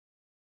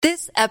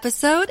This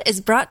episode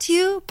is brought to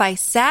you by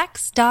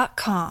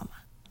Saks.com.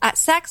 At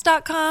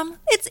Saks.com,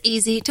 it's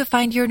easy to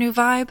find your new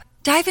vibe.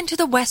 Dive into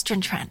the Western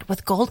trend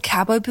with gold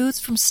cowboy boots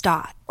from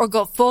Staud, or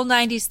go full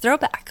 90s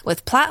throwback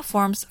with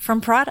platforms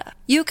from Prada.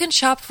 You can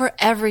shop for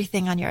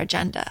everything on your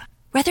agenda,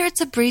 whether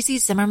it's a breezy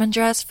Zimmermann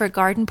dress for a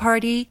garden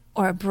party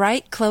or a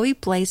bright Chloe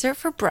blazer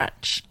for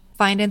brunch.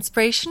 Find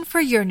inspiration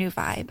for your new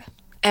vibe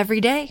every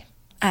day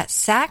at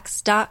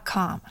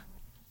Saks.com.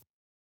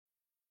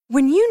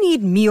 When you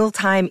need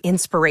mealtime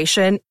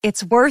inspiration,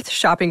 it's worth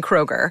shopping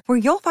Kroger, where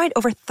you'll find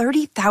over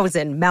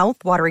 30,000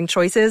 mouth-watering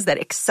choices that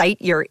excite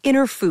your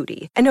inner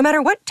foodie. And no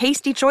matter what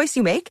tasty choice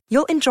you make,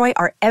 you'll enjoy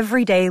our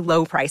everyday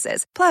low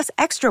prices, plus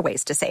extra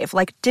ways to save,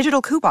 like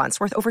digital coupons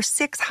worth over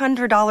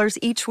 $600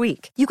 each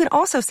week. You can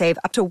also save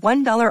up to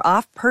 $1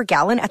 off per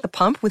gallon at the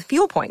pump with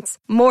fuel points.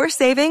 More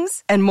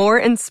savings and more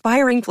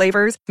inspiring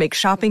flavors make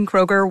shopping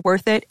Kroger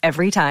worth it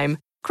every time.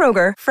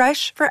 Kroger,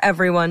 fresh for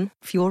everyone.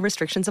 Fuel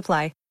restrictions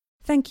apply.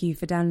 Thank you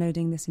for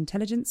downloading this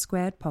Intelligence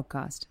Squared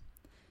podcast.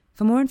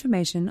 For more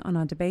information on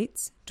our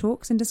debates,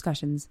 talks and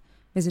discussions,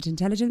 visit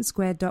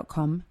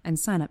intelligencesquared.com and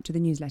sign up to the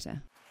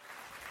newsletter.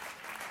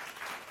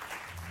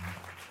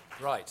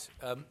 Right.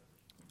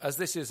 As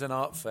this is an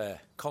art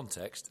fair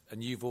context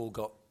and you've all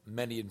got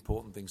many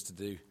important things to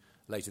do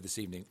later this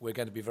evening, we're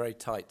going to be very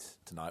tight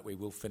tonight. We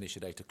will finish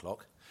at 8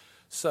 o'clock.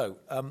 So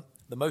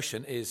the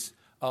motion is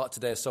art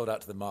today is sold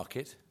out to the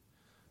market.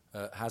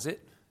 Has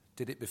it?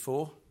 Did it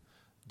before?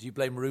 Do you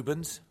blame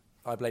Rubens?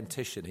 I blame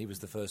Titian. He was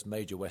the first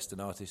major Western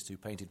artist who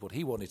painted what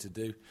he wanted to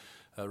do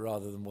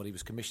rather than what he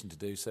was commissioned to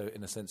do. So,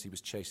 in a sense, he was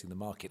chasing the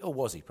market. Or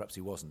was he? Perhaps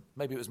he wasn't.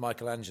 Maybe it was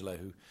Michelangelo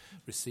who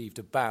received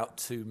about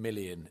 £2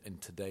 million in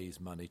today's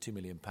money, £2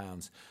 million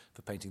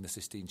for painting the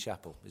Sistine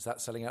Chapel. Is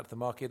that selling out to the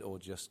market or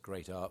just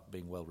great art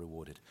being well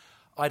rewarded?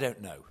 I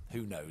don't know.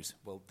 Who knows?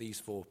 Well, these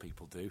four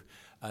people do.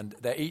 And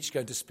they're each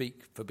going to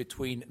speak for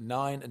between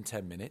 9 and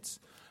 10 minutes.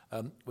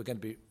 We're going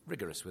to be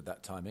rigorous with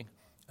that timing.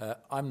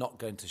 I'm not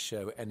going to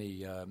show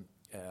any. I'm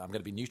going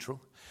to be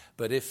neutral,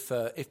 but if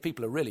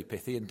people are really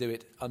pithy and do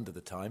it under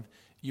the time,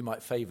 you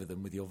might favour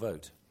them with your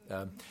vote,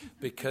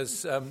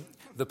 because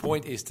the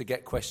point is to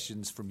get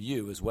questions from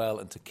you as well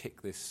and to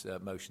kick this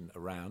motion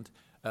around.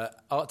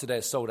 Art today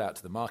is sold out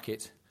to the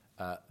market.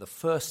 The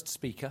first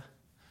speaker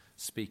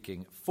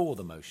speaking for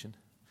the motion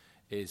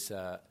is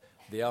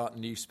the art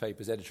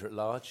newspaper's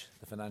editor-at-large,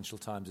 the Financial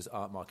Times'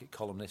 art market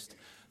columnist,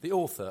 the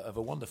author of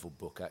a wonderful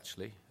book,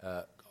 actually,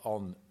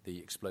 on the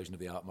explosion of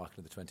the art market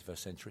in the 21st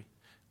century,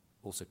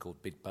 also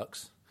called Big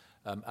Bucks,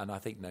 and I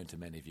think known to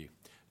many of you.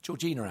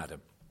 Georgina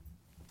Adam.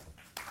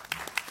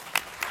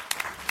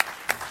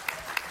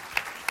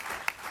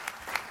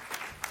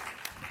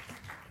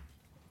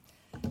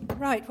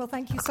 Right, well,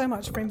 thank you so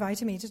much for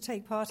inviting me to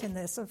take part in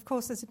this. Of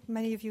course, as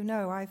many of you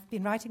know, I've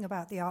been writing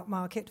about the art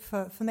market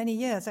for many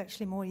years,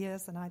 actually more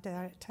years than I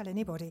dare tell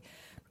anybody,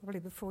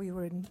 probably before you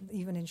were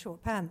even in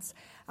short pants.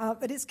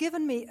 But it's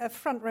given me a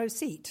front row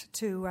seat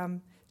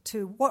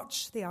to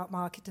watch the art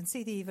market and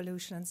see the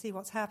evolution and see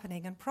what's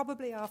happening. And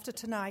probably after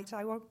tonight,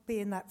 I won't be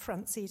in that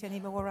front seat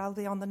anymore. I'll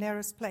be on the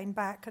nearest plane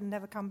back and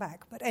never come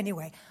back. But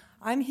anyway,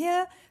 I'm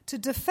here to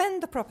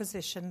defend the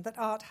proposition that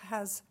art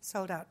has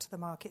sold out to the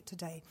market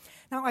today.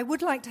 Now, I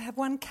would like to have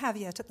one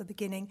caveat at the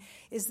beginning,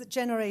 is that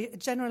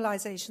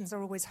generalizations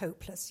are always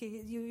hopeless.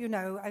 You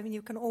know, I mean,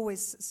 you can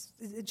always,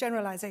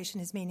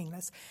 generalization is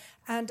meaningless.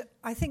 And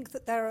I think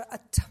that there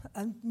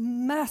are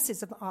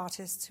masses of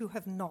artists who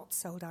have not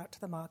sold out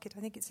to the market.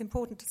 I think it's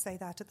important to say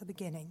that at the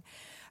beginning.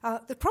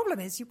 The problem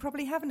is you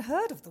probably haven't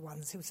heard of the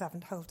ones who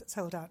haven't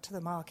sold out to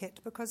the market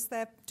because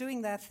they're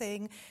doing their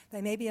thing.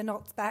 They maybe are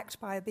not backed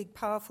by a big,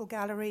 powerful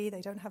gallery.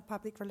 They don't have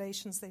public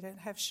relations. They don't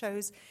have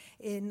shows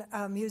in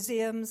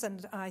museums.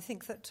 And I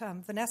think that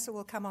Vanessa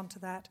will come on to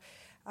that.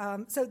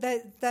 So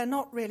they're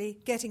not really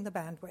getting the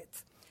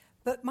bandwidth.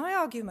 But my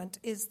argument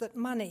is that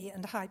money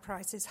and high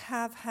prices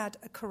have had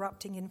a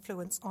corrupting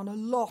influence on a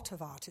lot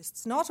of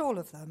artists, not all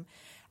of them,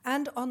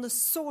 and on the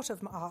sort of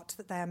art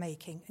that they're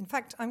making. In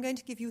fact, I'm going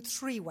to give you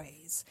 3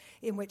 ways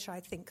in which I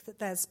think that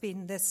there's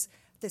been this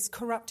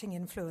corrupting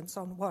influence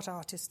on what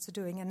artists are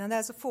doing. And then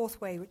there's a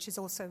 4th way, which is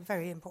also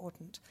very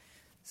important.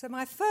 So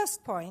my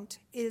first point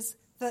is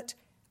that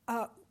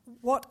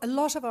what a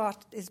lot of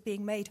art is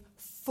being made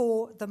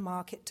for the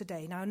market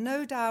today. Now,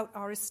 no doubt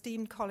our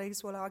esteemed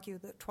colleagues will argue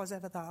that 'twas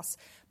ever thus,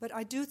 but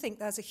I do think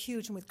there's a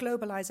huge, and with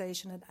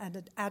globalization and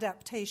an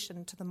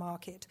adaptation to the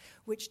market,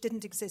 which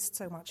didn't exist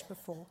so much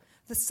before.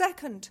 The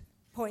second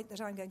point that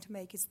I'm going to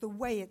make is the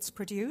way it's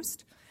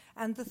produced.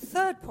 And the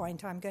third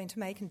point I'm going to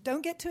make, and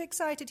don't get too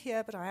excited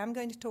here, but I am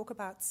going to talk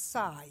about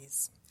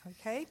size,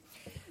 okay?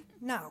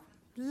 Now,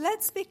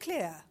 let's be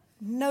clear.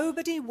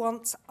 Nobody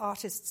wants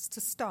artists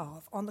to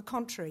starve. On the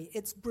contrary,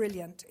 it's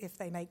brilliant if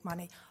they make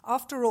money.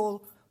 After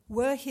all,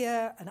 we're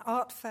here, an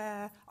art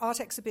fair, art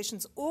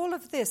exhibitions, all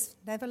of this,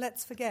 never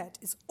let's forget,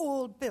 is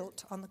all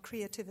built on the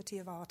creativity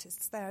of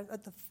artists. They're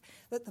at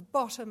the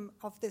bottom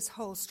of this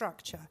whole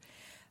structure.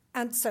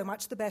 And so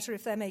much the better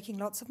if they're making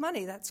lots of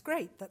money. That's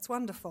great, that's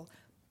wonderful.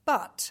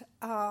 But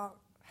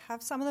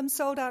have some of them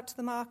sold out to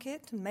the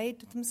market and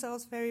made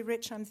themselves very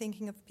rich. I'm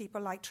thinking of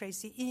people like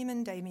Tracy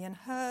Emin, Damien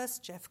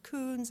Hirst, Jeff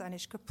Koons,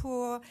 Anish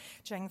Kapoor,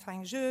 Zheng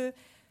Fangzhou,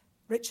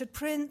 Richard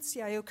Prince,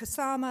 Yayoi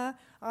Kusama.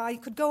 I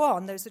could go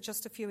on. Those are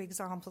just a few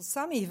examples.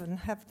 Some even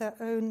have their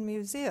own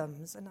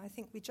museums. And I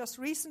think we just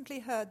recently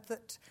heard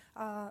that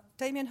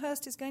Damien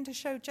Hirst is going to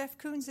show Jeff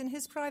Koons in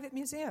his private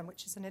museum,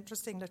 which is an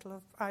interesting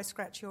little I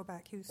scratch your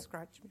back, you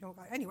scratch your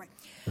back. Anyway,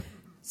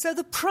 so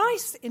the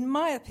price, in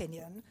my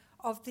opinion,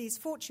 of these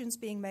fortunes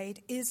being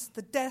made is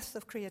the death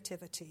of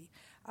creativity.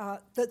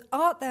 The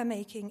art they're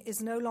making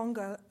is no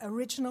longer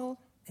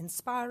original,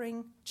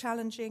 inspiring,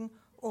 challenging,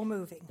 or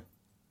moving.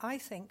 I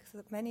think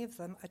that many of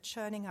them are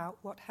churning out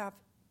what have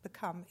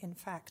become, in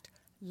fact,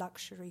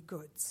 luxury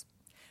goods.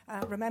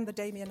 Remember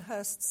Damien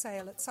Hirst's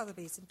sale at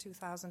Sotheby's in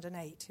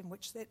 2008, in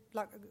which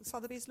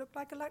Sotheby's looked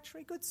like a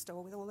luxury goods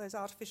store with all those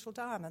artificial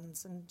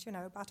diamonds and,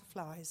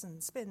 butterflies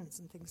and spins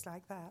and things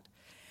like that.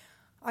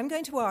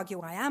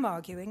 I am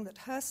arguing that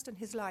Hirst and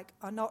his like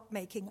are not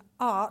making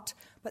art,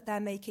 but they're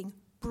making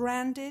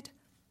branded,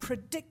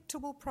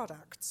 predictable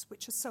products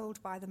which are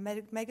sold by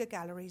the mega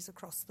galleries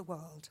across the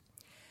world.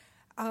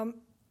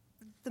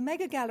 The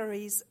mega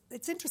galleries,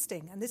 it's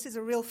interesting, and this is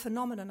a real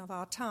phenomenon of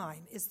our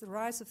time, is the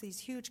rise of these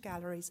huge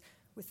galleries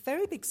with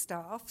very big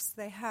staffs.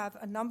 They have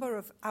a number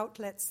of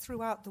outlets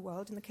throughout the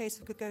world. In the case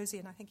of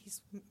Gagosian, I think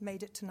he's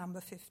made it to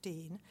number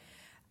 15.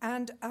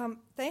 And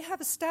they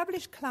have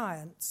established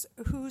clients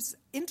whose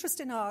interest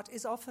in art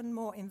is often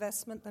more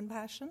investment than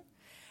passion,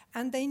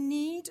 and they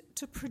need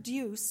to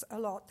produce a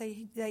lot.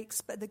 The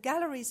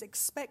galleries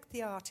expect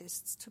the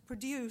artists to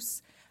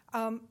produce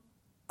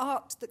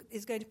art that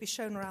is going to be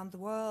shown around the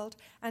world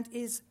and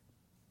is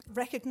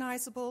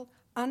recognizable,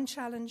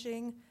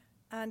 unchallenging,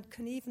 and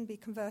can even be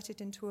converted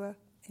into an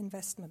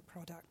investment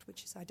product,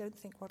 which is, I don't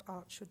think, what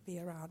art should be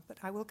around, but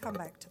I will come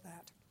back to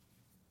that.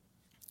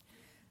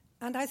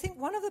 And I think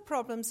one of the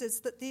problems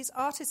is that these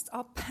artists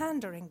are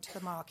pandering to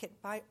the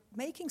market by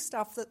making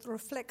stuff that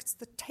reflects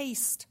the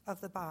taste of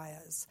the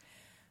buyers.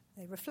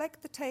 They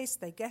reflect the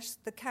taste, they get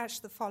the cash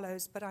that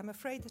follows, but I'm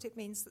afraid that it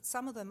means that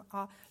some of them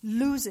are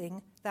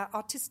losing their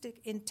artistic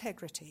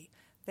integrity.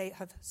 They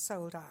have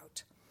sold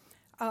out.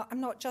 I'm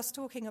not just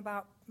talking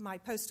about my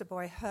poster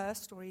boy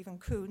Hirst or even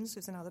Koons,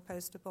 who's another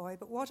poster boy,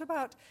 but what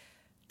about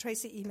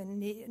Tracy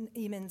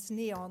Emin's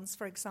neons,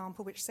 for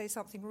example, which say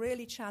something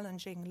really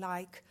challenging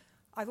like,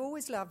 I've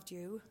always loved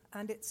you,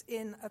 and it's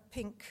in a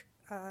pink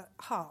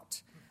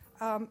heart.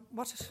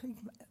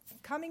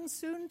 Coming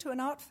soon to an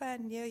art fair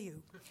near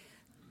you.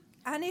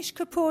 Anish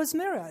Kapoor's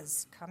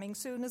mirrors, coming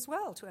soon as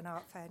well to an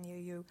art fair near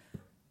you.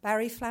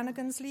 Barry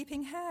Flanagan's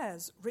Leaping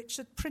Hares,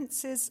 Richard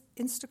Prince's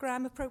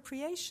Instagram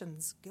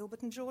appropriations,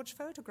 Gilbert and George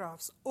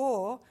photographs,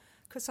 or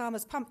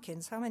Kusama's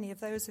pumpkins. How many of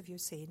those have you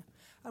seen?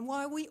 And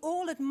while we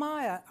all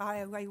admire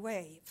Ai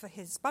Weiwei for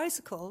his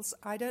bicycles,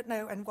 I don't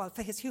know, and well,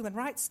 for his human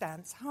rights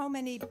stance, how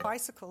many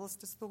bicycles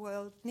does the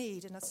world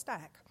need in a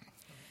stack?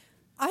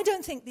 I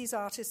don't think these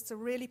artists are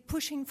really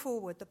pushing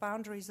forward the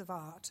boundaries of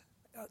art.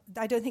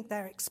 I don't think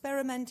they're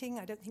experimenting.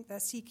 I don't think they're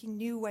seeking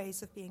new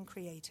ways of being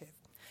creative.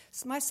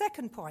 So my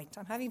second point,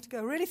 I'm having to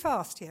go really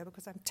fast here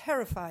because I'm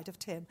terrified of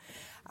Tim.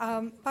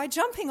 By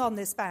jumping on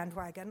this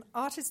bandwagon,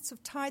 artists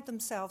have tied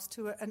themselves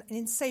to an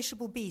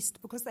insatiable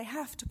beast because they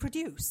have to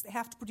produce. They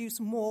have to produce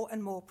more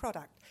and more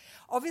product.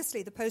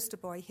 Obviously, the poster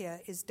boy here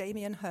is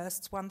Damien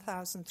Hirst's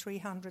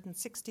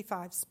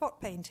 1,365 spot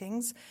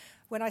paintings.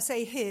 When I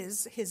say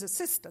his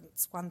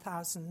assistant's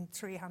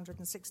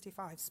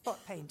 1,365 spot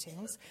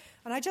paintings.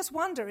 And I just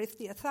wonder if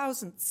the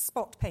 1,000th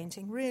spot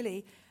painting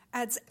really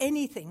adds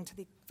anything to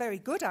the very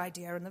good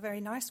idea and the very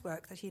nice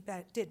work that he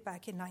did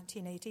back in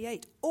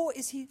 1988, or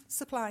is he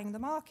supplying the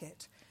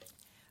market?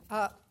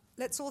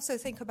 Let's also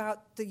think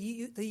about the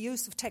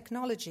use of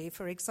technology.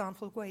 For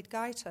example, Wade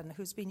Guyton,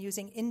 who's been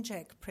using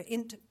inkjet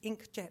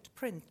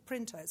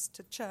printers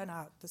to churn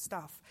out the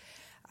stuff.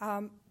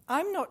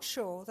 I'm not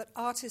sure that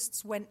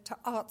artists went to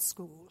art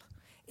school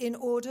in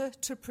order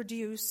to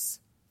produce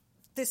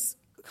this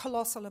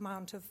colossal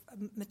amount of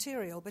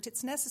material, but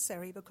it's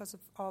necessary because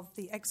of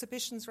the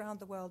exhibitions around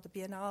the world, the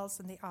biennales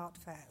and the art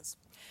fairs.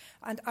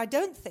 And I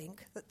don't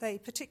think that they,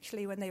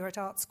 particularly when they were at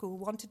art school,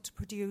 wanted to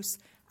produce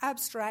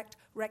abstract,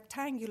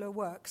 rectangular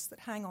works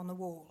that hang on the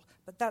wall,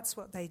 but that's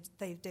what they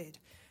did.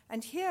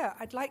 And here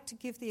I'd like to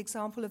give the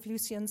example of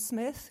Lucian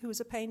Smith, who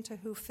was a painter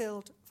who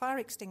filled fire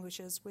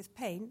extinguishers with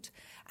paint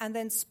and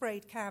then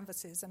sprayed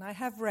canvases. And I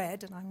have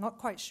read, and I'm not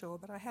quite sure,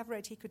 but I have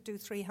read he could do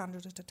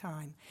 300 at a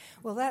time.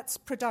 Well, that's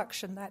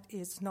production. That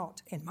is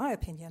not, in my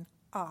opinion,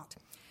 art.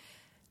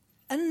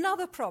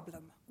 Another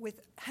problem with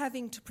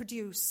having to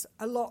produce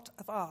a lot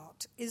of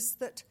art is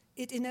that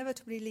it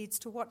inevitably leads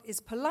to what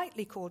is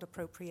politely called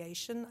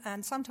appropriation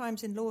and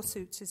sometimes in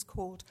lawsuits is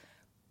called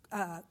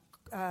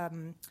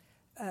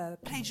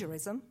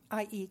plagiarism,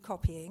 i.e.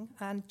 copying.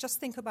 And just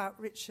think about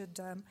Richard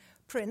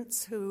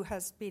Prince, who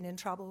has been in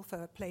trouble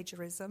for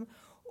plagiarism.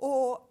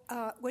 Or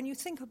when you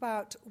think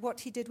about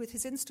what he did with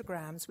his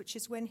Instagrams, which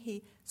is when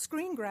he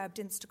screen grabbed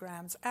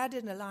Instagrams,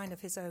 added a line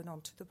of his own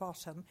onto the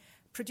bottom,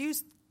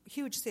 produced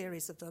huge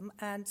series of them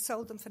and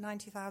sold them for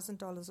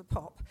 $90,000 a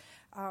pop.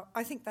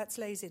 I think that's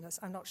laziness.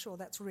 I'm not sure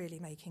that's really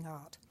making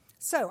art.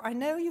 So I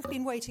know you've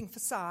been waiting for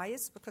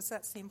size, because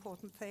that's the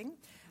important thing.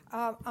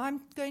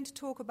 I'm going to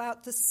talk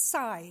about the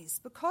size,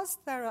 because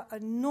there are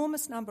an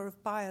enormous number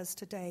of buyers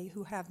today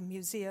who have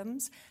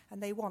museums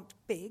and they want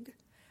big,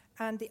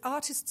 and the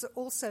artists are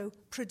also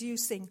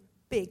producing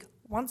big.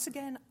 Once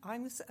again,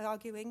 I'm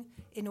arguing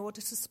in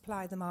order to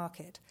supply the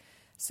market.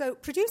 So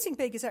producing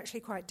big is actually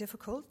quite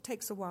difficult,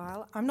 takes a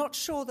while. I'm not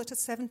sure that a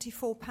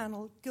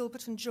 74-panel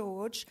Gilbert and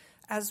George,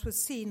 as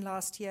was seen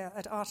last year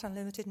at Art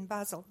Unlimited in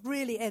Basel,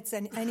 really adds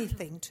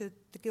anything to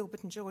the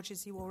Gilbert and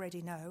Georges you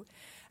already know.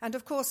 And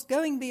of course,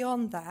 going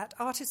beyond that,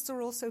 artists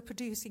are also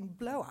producing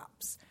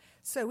blow-ups.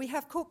 So we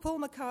have Paul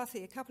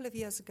McCarthy a couple of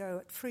years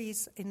ago at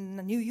Frieze in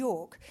New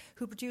York,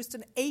 who produced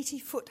an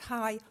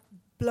 80-foot-high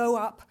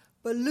blow-up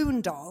balloon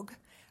dog,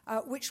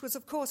 which was,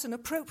 of course, an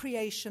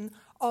appropriation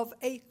of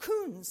a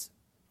Koons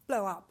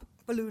blow-up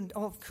balloon,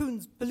 of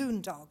Koons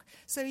balloon dog.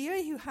 So here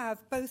you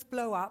have both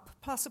blow-up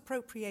plus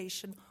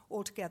appropriation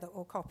altogether,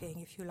 or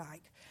copying, if you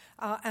like.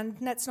 And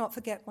let's not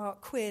forget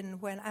Mark Quinn,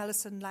 when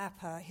Alison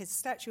Lapper, his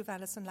statue of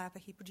Alison Lapper,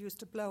 he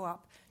produced a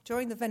blow-up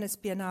during the Venice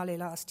Biennale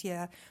last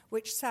year,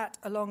 which sat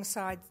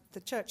alongside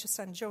the Church of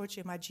San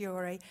Giorgio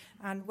Maggiore,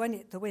 and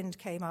when the wind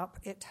came up,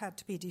 it had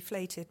to be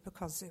deflated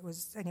because it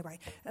was, anyway.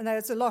 And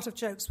there's a lot of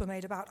jokes were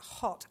made about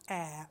hot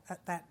air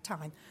at that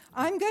time.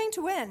 I'm going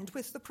to end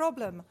with the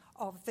problem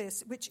of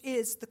this, which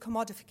is the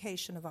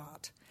commodification of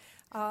art.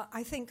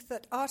 I think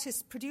that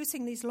artists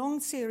producing these long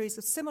series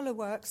of similar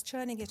works,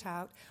 churning it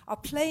out, are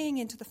playing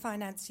into the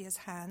financiers'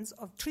 hands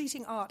of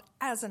treating art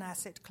as an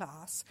asset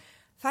class.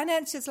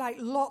 Financiers like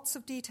lots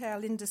of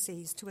detailed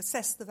indices to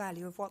assess the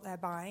value of what they're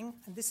buying,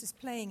 and this is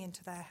playing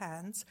into their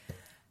hands.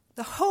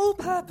 The whole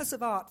purpose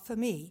of art, for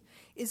me,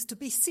 is to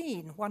be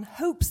seen. One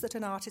hopes that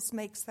an artist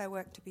makes their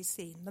work to be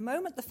seen. The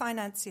moment the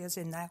financier's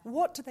in there,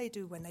 what do they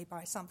do when they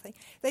buy something?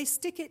 They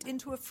stick it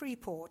into a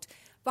Freeport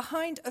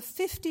behind a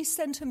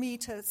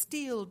 50-centimetre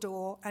steel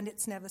door, and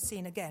it's never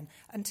seen again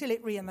until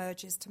it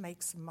reemerges to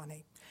make some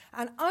money.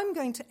 And I'm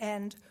going to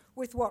end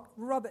with what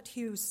Robert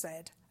Hughes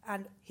said,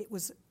 and it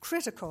was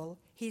critical.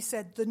 He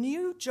said, the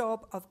new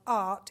job of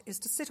art is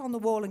to sit on the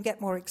wall and get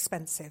more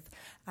expensive.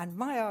 And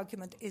my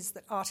argument is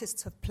that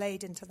artists have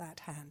played into that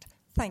hand.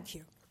 Thank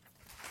you.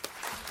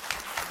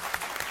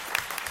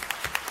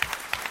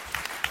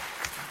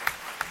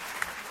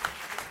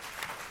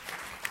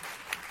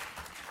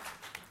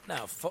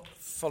 Now,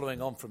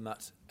 following on from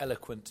that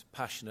eloquent,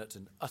 passionate,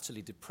 and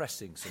utterly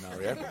depressing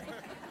scenario,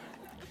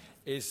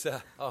 is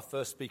our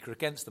first speaker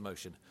against the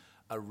motion,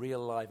 a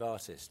real live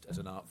artist at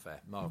an art fair.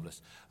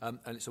 Marvellous. And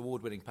it's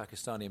award-winning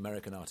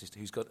Pakistani-American artist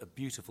who's got a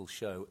beautiful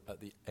show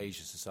at the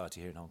Asia Society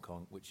here in Hong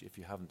Kong, which, if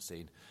you haven't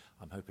seen,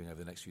 I'm hoping over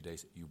the next few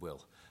days you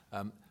will.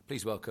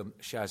 Please welcome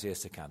Shazia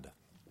Sikandar.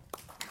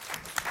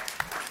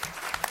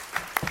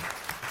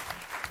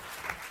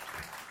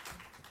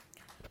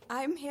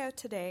 I'm here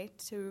today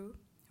to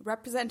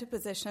represent a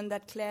position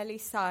that clearly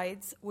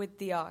sides with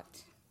the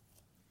art.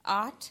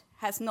 Art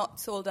has not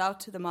sold out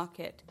to the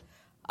market.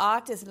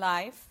 Art is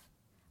life.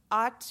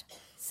 Art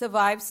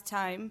survives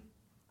time.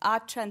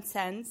 Art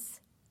transcends.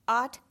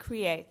 Art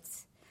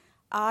creates.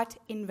 Art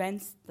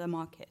invents the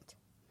market.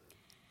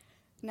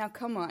 Now,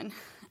 come on.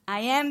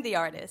 I am the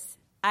artist.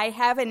 I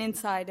have an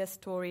insider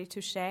story to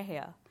share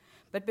here.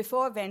 But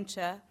before I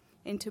venture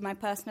into my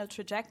personal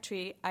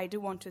trajectory, I do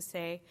want to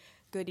say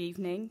good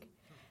evening.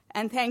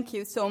 And thank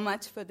you so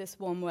much for this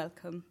warm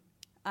welcome.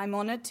 I'm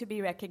honored to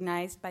be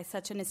recognized by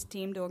such an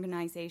esteemed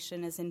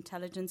organization as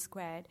Intelligence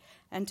Squared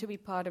and to be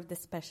part of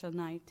this special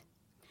night.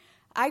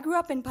 I grew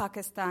up in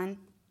Pakistan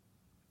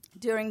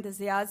during the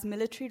Zia's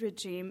military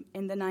regime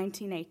in the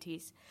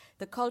 1980s.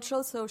 The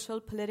cultural,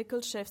 social,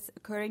 political shifts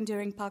occurring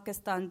during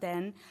Pakistan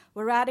then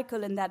were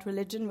radical in that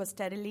religion was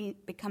steadily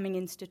becoming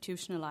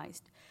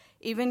institutionalized.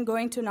 Even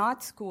going to an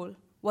art school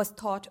was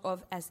thought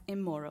of as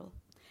immoral.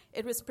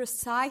 It was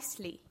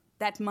precisely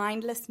that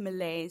mindless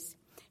malaise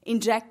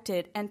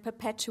injected and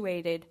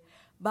perpetuated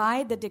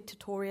by the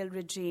dictatorial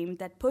regime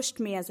that pushed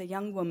me as a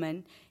young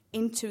woman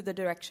into the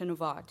direction of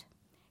art.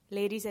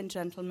 Ladies and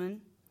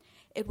gentlemen,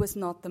 it was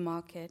not the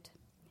market.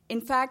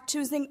 In fact,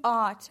 choosing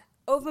art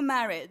over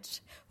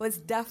marriage was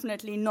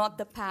definitely not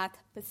the path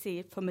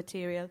perceived for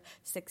material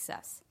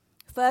success.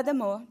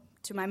 Furthermore,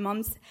 to my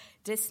mom's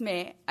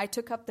dismay, I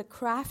took up the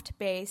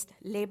craft-based,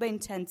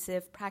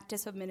 labor-intensive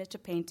practice of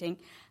miniature painting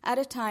at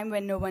a time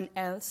when no one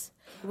else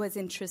was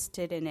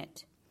interested in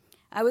it.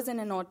 I was in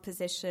an odd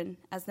position,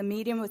 as the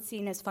medium was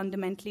seen as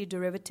fundamentally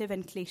derivative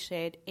and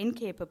cliched,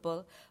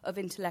 incapable of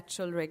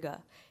intellectual rigor.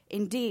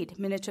 Indeed,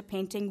 miniature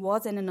painting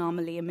was an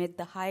anomaly amid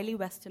the highly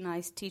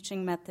westernized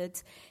teaching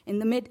methods in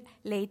the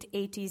mid-late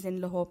 80s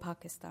in Lahore,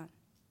 Pakistan.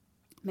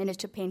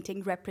 Miniature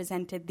painting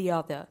represented the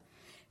other,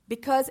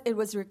 because it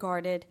was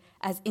regarded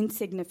as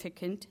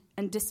insignificant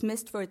and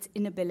dismissed for its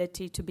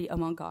inability to be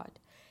avant-garde.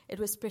 it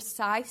was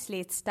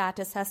precisely its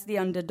status as the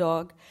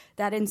underdog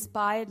that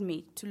inspired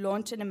me to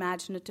launch an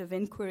imaginative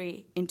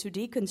inquiry into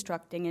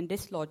deconstructing and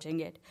dislodging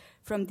it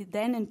from the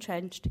then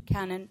entrenched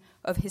canon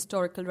of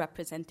historical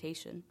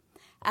representation.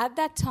 At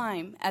that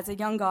time, as a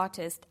young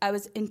artist, I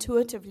was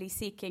intuitively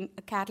seeking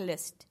a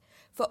catalyst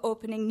for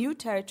opening new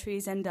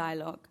territories and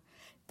dialogue.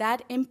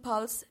 That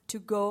impulse to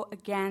go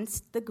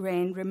against the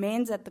grain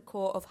remains at the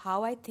core of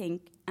how I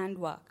think and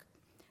work.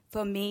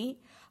 For me,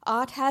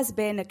 art has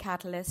been a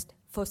catalyst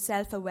for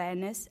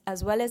self-awareness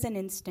as well as an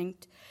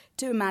instinct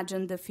to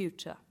imagine the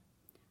future.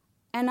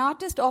 An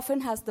artist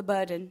often has the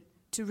burden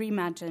to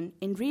reimagine.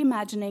 In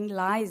reimagining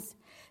lies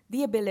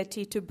the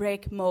ability to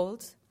break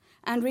molds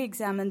and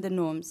re-examine the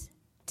norms.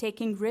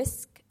 Taking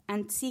risk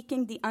and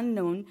seeking the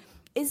unknown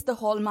is the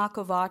hallmark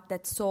of art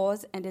that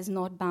soars and is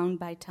not bound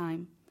by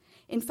time.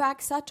 In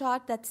fact, such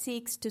art that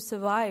seeks to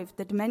survive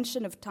the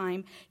dimension of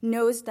time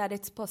knows that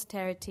its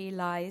posterity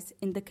lies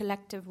in the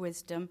collective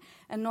wisdom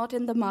and not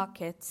in the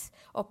markets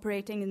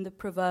operating in the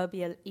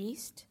proverbial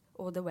East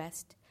or the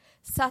West.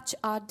 Such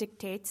art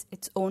dictates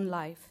its own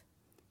life.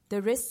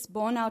 The risks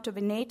born out of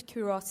innate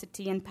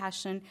curiosity and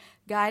passion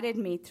guided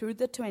me through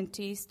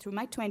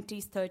my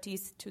 20s,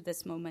 30s to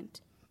this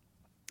moment.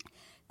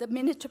 The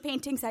miniature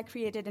paintings I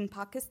created in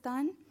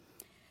Pakistan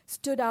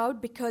stood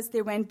out because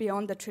they went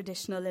beyond the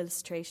traditional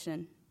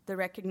illustration. The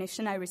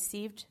recognition I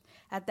received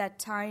at that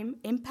time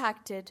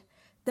impacted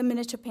the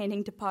miniature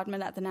painting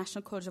department at the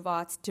National College of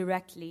Arts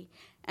directly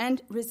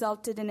and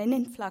resulted in an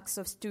influx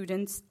of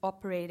students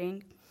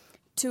operating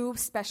to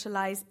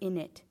specialize in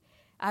it.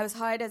 I was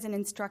hired as an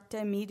instructor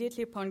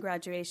immediately upon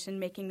graduation,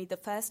 making me the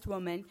first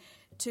woman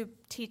to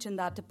teach in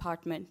that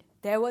department.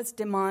 There was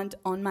demand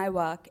on my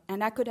work,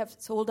 and I could have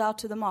sold out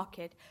to the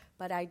market,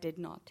 but I did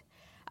not.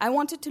 I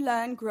wanted to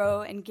learn,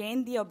 grow, and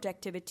gain the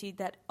objectivity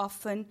that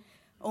often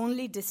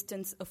only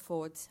distance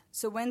affords.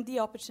 So when the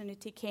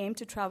opportunity came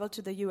to travel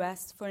to the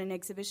US for an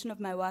exhibition of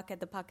my work at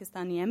the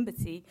Pakistani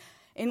Embassy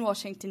in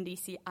Washington,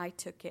 D.C., I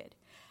took it.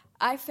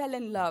 I fell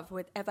in love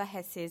with Eva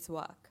Hesse's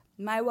work.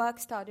 My work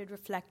started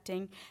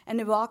reflecting an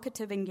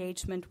evocative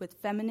engagement with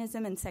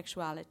feminism and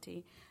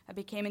sexuality. I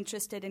became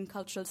interested in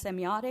cultural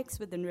semiotics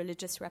within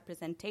religious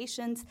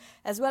representations,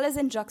 as well as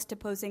in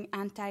juxtaposing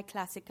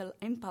anti-classical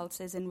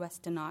impulses in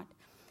Western art,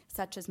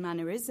 such as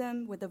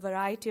mannerism, with a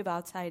variety of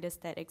outside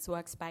aesthetics,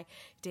 works by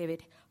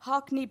David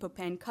Hockney,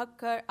 Bhupen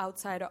Khakkar,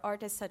 outsider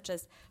artists such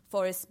as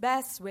Forrest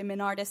Best, women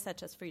artists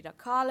such as Frida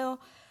Kahlo,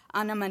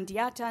 Anna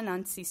Mandiata,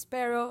 Nancy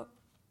Spero,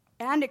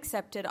 and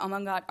accepted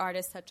avant-garde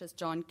artists such as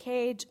John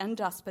Cage and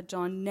Jasper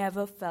John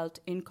never felt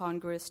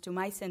incongruous to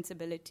my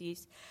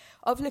sensibilities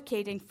of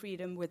locating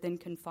freedom within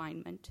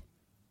confinement.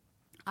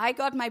 I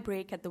got my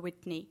break at the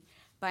Whitney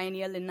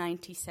Biennial in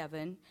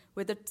 1997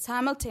 with a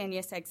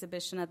simultaneous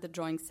exhibition at the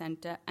Drawing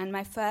Center, and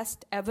my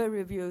first ever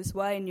reviews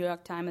were in New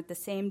York Times at the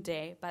same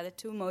day by the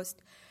two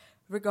most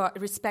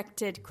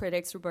respected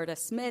critics, Roberta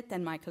Smith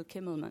and Michael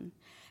Kimmelman.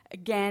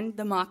 Again,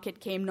 the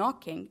market came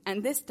knocking,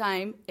 and this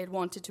time it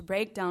wanted to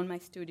break down my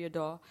studio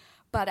door,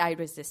 but I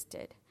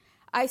resisted.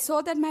 I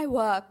saw that my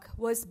work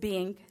was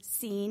being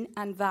seen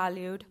and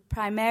valued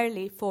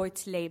primarily for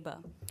its labor.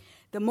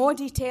 The more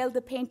detailed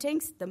the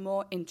paintings, the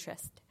more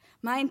interest.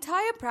 My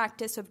entire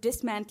practice of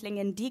dismantling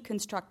and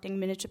deconstructing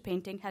miniature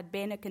painting had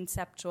been a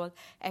conceptual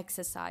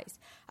exercise.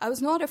 I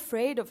was not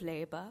afraid of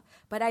labor,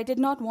 but I did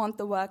not want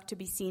the work to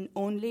be seen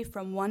only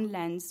from one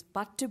lens,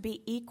 but to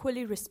be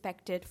equally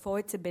respected for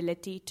its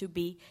ability to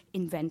be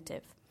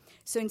inventive.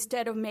 So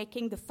instead of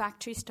making the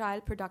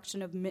factory-style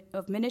production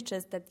of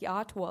miniatures that the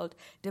art world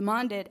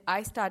demanded,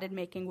 I started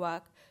making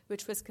work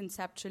which was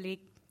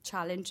conceptually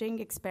challenging,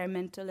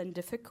 experimental, and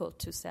difficult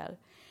to sell.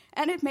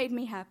 And it made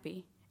me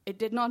happy. It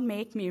did not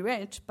make me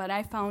rich, but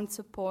I found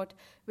support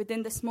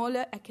within the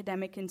smaller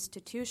academic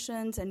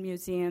institutions and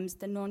museums,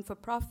 the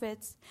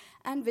non-for-profits,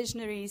 and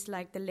visionaries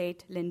like the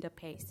late Linda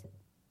Pace.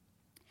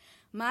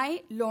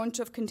 My launch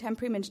of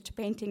contemporary miniature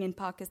painting in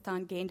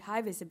Pakistan gained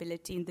high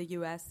visibility in the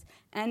US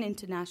and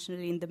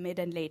internationally in the mid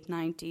and late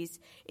 90s,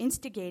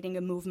 instigating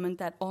a movement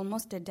that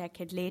almost a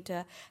decade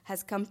later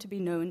has come to be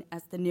known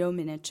as the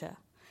neo-miniature.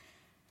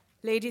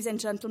 Ladies and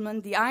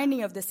gentlemen, the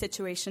irony of the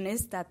situation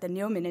is that the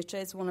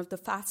neo-miniature is one of the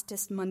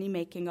fastest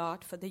money-making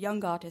art for the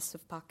young artists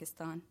of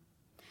Pakistan,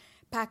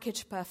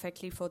 packaged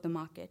perfectly for the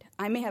market.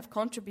 I may have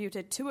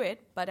contributed to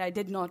it, but I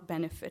did not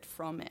benefit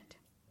from it.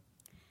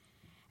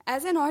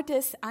 As an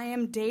artist, I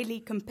am daily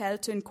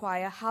compelled to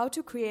inquire how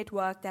to create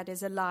work that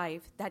is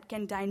alive, that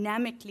can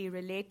dynamically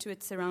relate to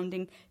its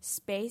surrounding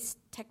space,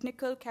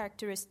 technical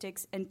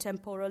characteristics, and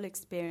temporal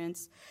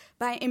experience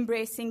by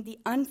embracing the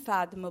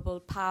unfathomable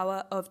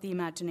power of the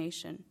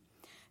imagination.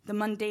 The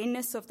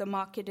mundaneness of the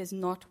market is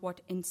not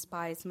what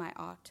inspires my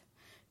art.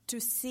 To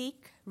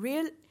seek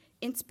real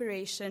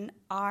inspiration,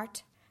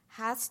 art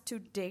has to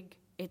dig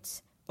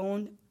its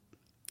own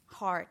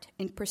heart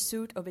in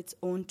pursuit of its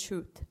own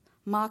truth.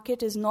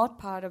 Market is not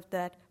part of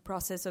that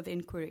process of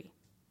inquiry.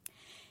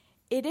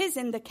 It is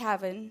in the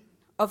cavern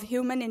of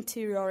human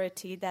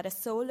interiority that a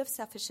soul of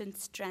sufficient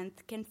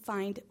strength can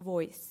find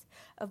voice,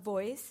 a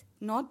voice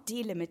not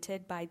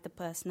delimited by the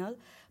personal,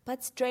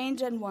 but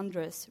strange and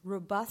wondrous,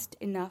 robust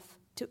enough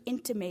to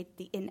intimate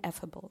the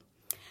ineffable.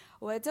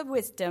 Words of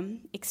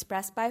wisdom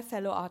expressed by a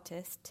fellow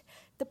artist,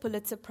 the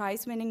Pulitzer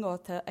Prize-winning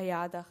author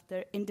Ayad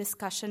Akhtar, in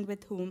discussion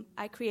with whom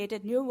I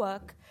created new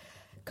work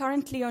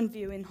currently on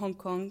view in Hong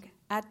Kong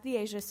at the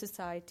Asia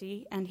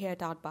Society and here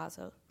at Art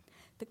Basel.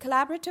 The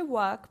collaborative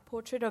work,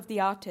 Portrait of the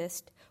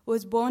Artist,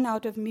 was born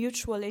out of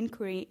mutual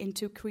inquiry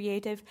into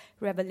creative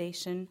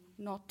revelation,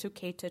 not to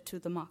cater to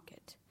the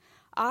market.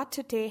 Art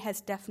today has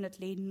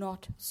definitely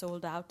not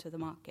sold out to the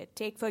market.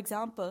 Take, for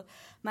example,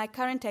 my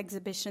current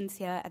exhibitions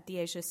here at the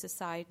Asia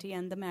Society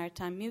and the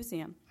Maritime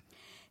Museum.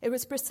 It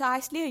was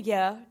precisely a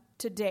year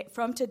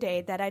from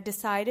today that I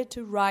decided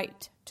to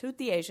write to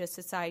the Asia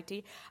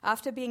Society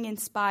after being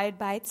inspired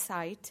by its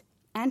site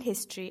and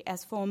history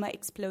as former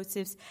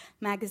Explosives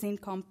magazine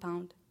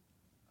compound.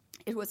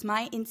 It was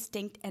my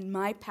instinct and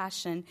my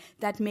passion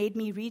that made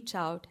me reach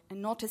out,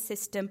 and not a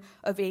system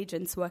of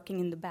agents working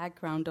in the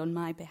background on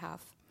my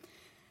behalf.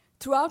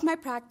 Throughout my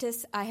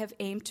practice, I have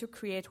aimed to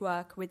create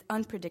work with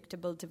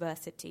unpredictable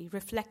diversity,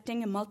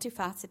 reflecting a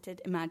multifaceted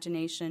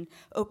imagination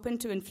open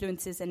to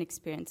influences and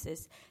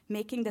experiences.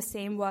 Making the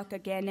same work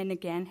again and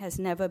again has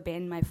never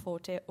been my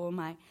forte or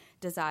my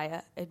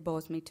desire. It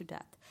bores me to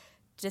death.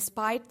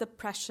 Despite the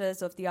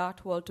pressures of the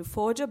art world to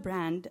forge a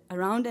brand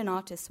around an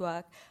artist's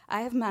work,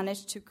 I have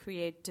managed to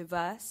create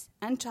diverse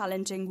and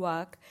challenging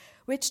work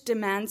which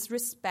demands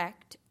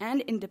respect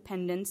and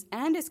independence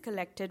and is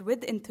collected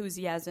with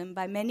enthusiasm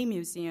by many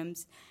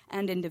museums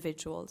and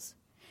individuals.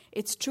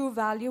 Its true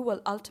value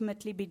will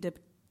ultimately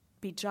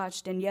be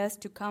judged in years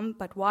to come,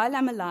 but while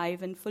I'm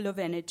alive and full of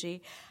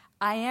energy,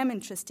 I am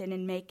interested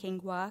in making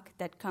work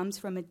that comes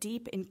from a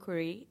deep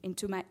inquiry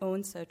into my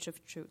own search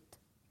of truth.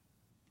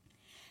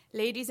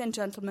 Ladies and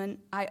gentlemen,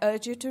 I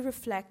urge you to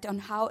reflect on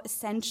how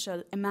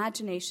essential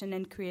imagination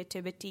and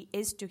creativity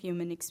is to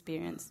human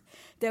experience.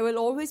 There will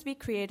always be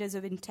creators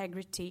of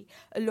integrity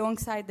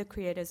alongside the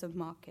creators of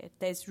market.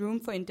 There's room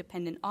for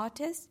independent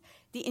artists,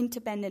 the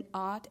independent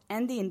art,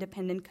 and the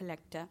independent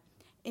collector.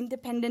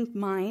 Independent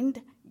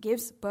mind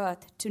gives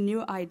birth to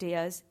new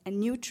ideas and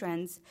new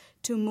trends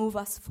to move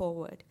us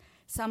forward.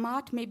 Some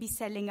art may be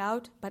selling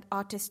out, but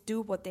artists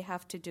do what they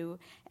have to do,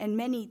 and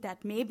many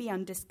that may be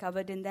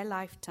undiscovered in their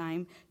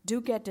lifetime do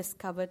get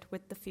discovered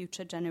with the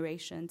future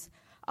generations.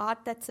 Art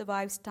that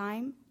survives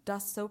time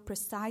does so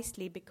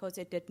precisely because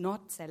it did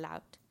not sell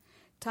out.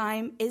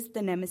 Time is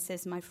the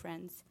nemesis, my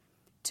friends,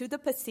 to the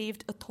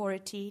perceived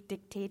authority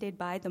dictated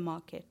by the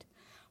market.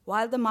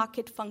 While the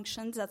market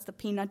functions as the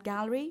peanut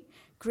gallery,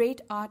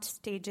 great art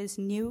stages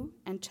new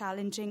and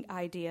challenging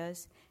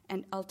ideas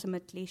and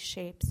ultimately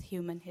shapes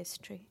human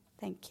history.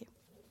 Thank you.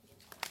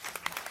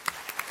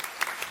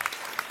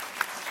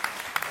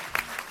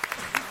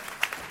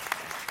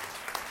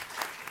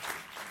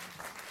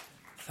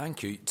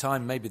 Thank you.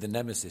 Time may be the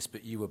nemesis,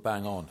 but you were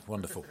bang on.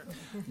 Wonderful.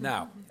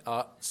 Now,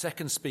 our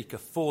second speaker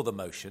for the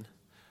motion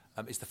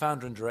is the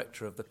founder and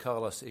director of the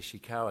Carlos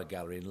Ishikawa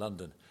Gallery in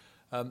London.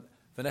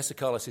 Vanessa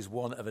Carlos is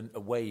one of a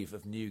wave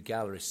of new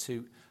gallerists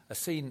who are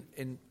seen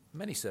in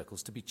many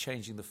circles to be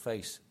changing the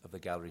face of the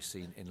gallery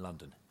scene in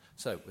London.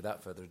 So,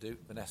 without further ado,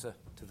 Vanessa,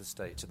 to the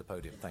stage, to the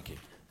podium. Thank you.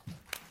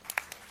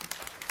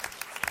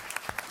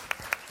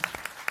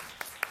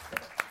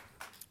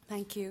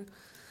 Thank you.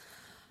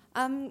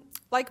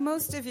 Like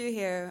most of you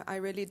here, I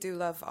really do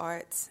love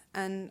art,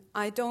 and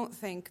I don't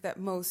think that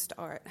most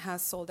art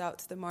has sold out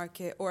to the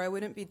market, or I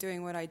wouldn't be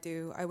doing what I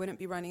do. I wouldn't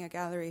be running a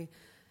gallery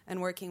and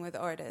working with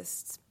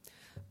artists.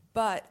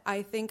 But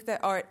I think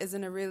that art is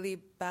in a really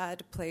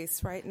bad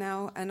place right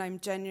now, and I'm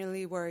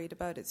genuinely worried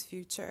about its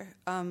future.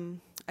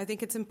 I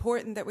think it's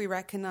important that we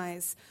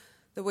recognize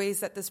the ways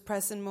that this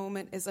present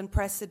moment is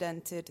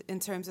unprecedented in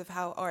terms of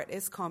how art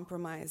is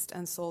compromised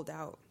and sold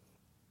out.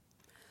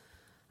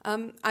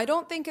 I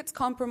don't think it's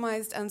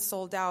compromised and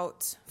sold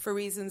out for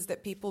reasons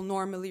that people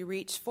normally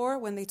reach for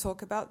when they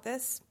talk about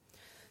this.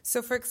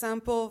 So, for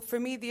example, for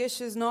me, the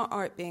issue is not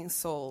art being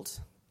sold.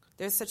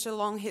 There's such a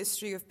long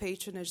history of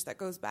patronage that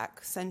goes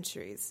back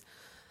centuries.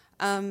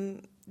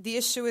 The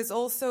issue is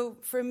also,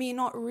 for me,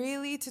 not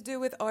really to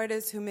do with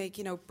artists who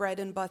make, bread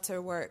and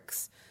butter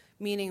works,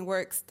 meaning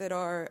works that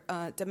are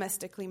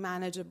domestically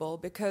manageable,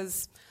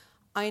 because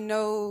I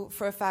know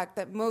for a fact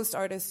that most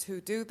artists who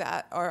do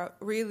that are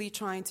really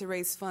trying to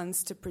raise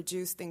funds to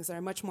produce things that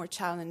are much more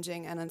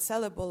challenging and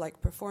unsellable, like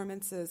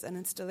performances and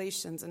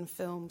installations and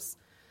films.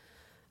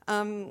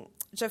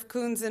 Jeff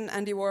Koons and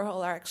Andy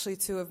Warhol are actually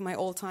two of my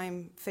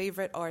all-time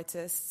favorite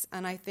artists,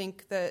 and I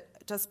think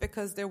that just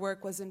because their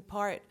work was in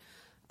part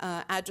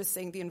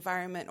addressing the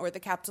environment or the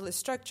capitalist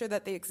structure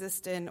that they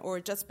exist in, or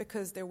just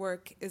because their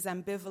work is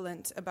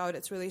ambivalent about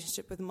its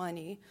relationship with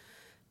money,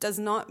 does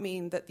not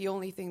mean that the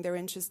only thing they're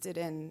interested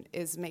in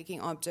is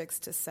making objects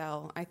to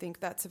sell. I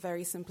think that's a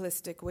very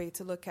simplistic way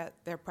to look at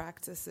their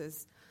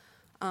practices.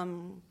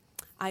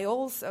 I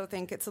also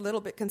think it's a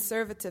little bit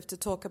conservative to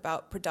talk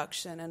about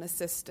production and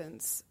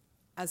assistance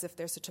as if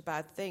they're such a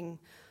bad thing,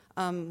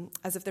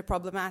 as if they're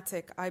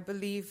problematic. I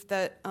believe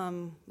that,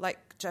 like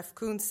Jeff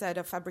Koons said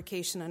of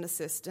fabrication and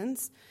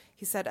assistance,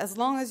 he said, as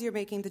long as you're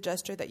making the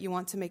gesture that you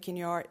want to make in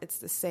your art, it's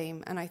the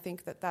same. And I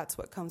think that that's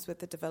what comes with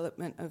the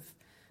development of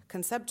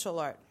conceptual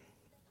art.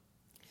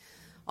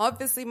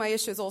 Obviously, my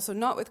issue is also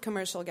not with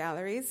commercial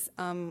galleries.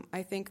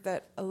 I think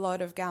that a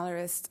lot of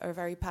gallerists are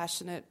very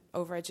passionate,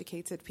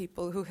 overeducated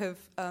people who have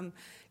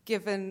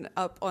given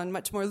up on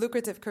much more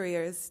lucrative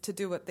careers to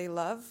do what they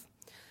love.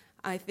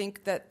 I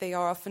think that they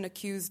are often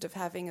accused of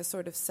having a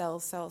sort of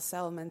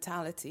sell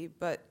mentality,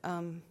 but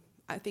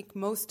I think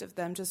most of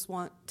them just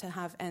want to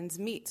have ends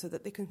meet so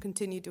that they can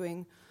continue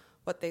doing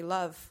what they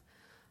love.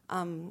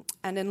 And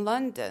in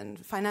London,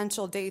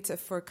 financial data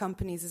for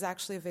companies is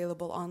actually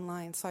available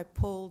online. So I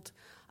pulled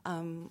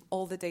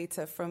all the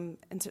data from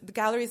the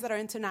galleries that are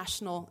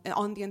international,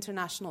 on the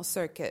international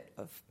circuit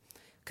of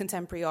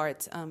contemporary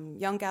art,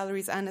 young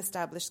galleries and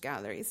established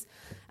galleries.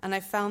 And I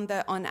found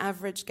that on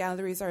average,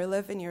 galleries are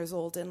 11 years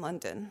old in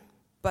London,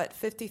 but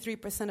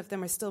 53% of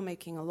them are still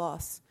making a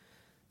loss.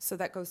 So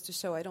that goes to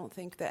show I don't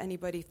think that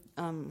anybody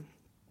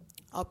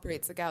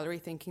operates a gallery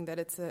thinking that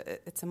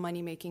it's a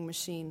money-making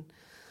machine.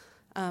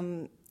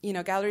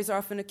 Galleries are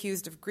often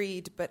accused of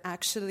greed, but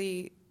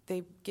actually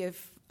they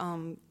give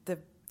the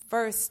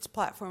first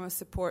platform of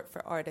support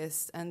for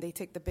artists, and they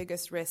take the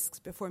biggest risks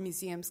before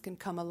museums can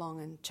come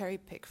along and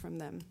cherry-pick from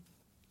them.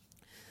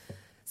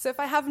 So if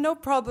I have no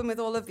problem with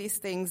all of these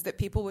things that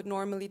people would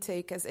normally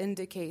take as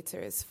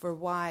indicators for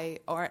why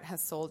art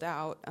has sold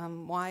out,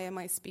 why am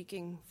I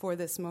speaking for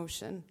this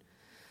motion?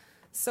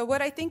 So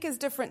what I think is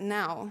different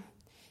now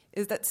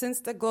is that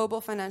since the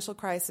global financial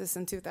crisis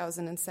in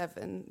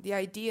 2007, the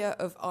idea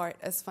of art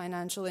as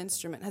financial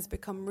instrument has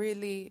become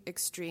really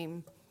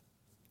extreme.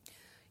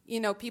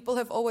 People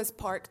have always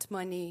parked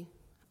money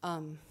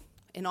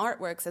in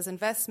artworks as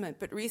investment,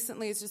 but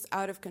recently it's just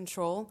out of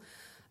control.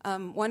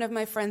 One of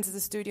my friends is a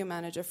studio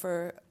manager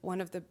for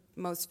one of the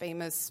most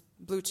famous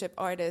blue chip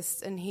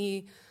artists, and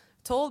he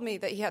told me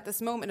that he had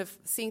this moment of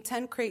seeing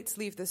 10 crates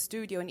leave the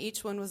studio, and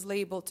each one was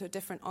labeled to a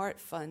different art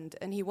fund,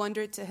 and he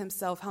wondered to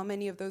himself how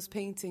many of those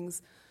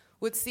paintings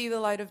would see the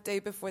light of day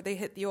before they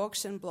hit the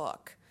auction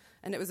block.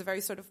 And it was a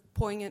very sort of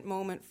poignant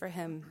moment for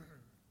him.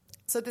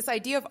 So this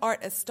idea of art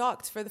as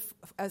stock, for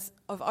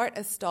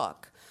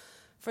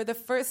the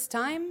first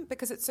time,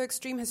 because it's so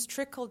extreme, has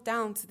trickled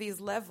down to these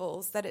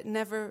levels that it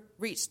never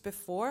reached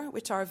before,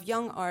 which are of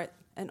young art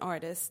and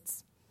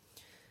artists.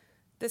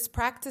 This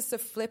practice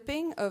of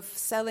flipping, of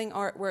selling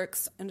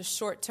artworks in a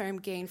short-term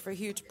gain for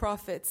huge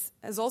profits,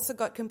 has also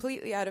got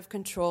completely out of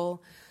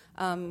control.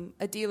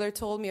 A dealer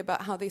told me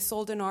about how they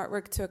sold an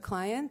artwork to a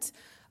client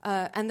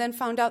and then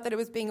found out that it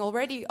was being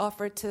already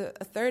offered to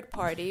a third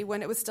party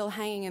when it was still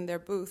hanging in their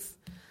booth.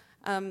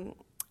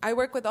 I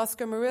work with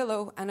Oscar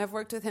Murillo, and I've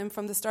worked with him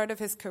from the start of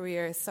his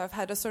career, so I've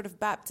had a sort of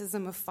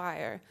baptism of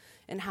fire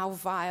in how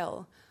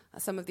vile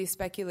some of these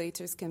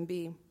speculators can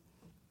be.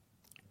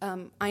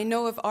 I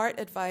know of art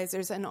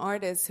advisors and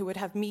artists who would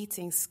have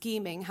meetings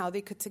scheming how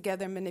they could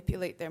together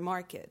manipulate their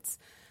markets.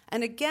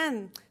 And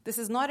again, this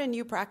is not a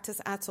new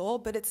practice at all,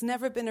 but it's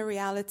never been a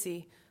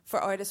reality for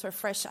artists who are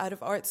fresh out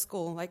of art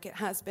school like it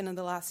has been in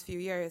the last few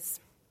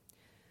years.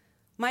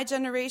 My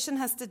generation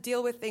has to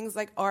deal with things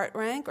like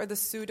ArtRank, or the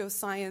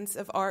pseudoscience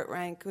of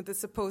ArtRank, with the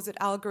supposed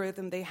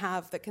algorithm they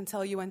have that can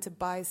tell you when to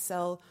buy,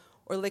 sell,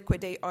 or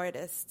liquidate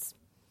artists.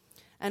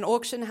 And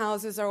auction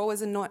houses are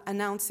always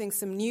announcing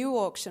some new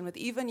auction with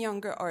even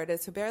younger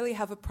artists who barely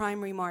have a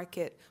primary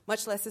market,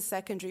 much less a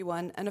secondary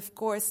one. And of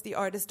course, the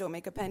artists don't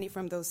make a penny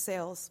from those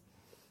sales.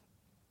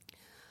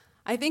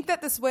 I think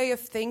that this way of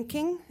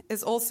thinking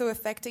is also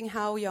affecting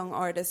how young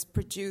artists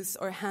produce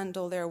or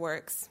handle their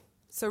works.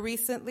 So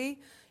recently,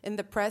 in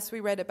the press,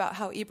 we read about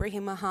how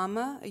Ibrahim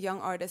Mahama, a young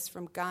artist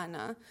from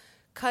Ghana,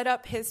 cut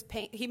up his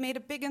paint. He made a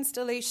big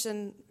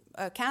installation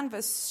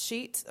canvas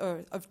sheet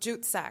of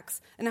jute sacks,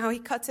 and how he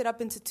cut it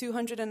up into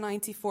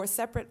 294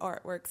 separate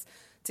artworks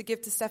to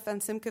give to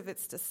Stefan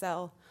Simkowitz to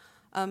sell.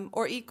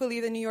 Or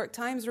equally, the New York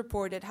Times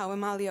reported how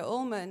Amalia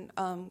Ullman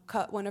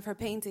cut one of her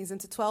paintings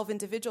into 12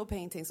 individual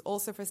paintings,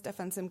 also for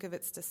Stefan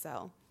Simkowitz to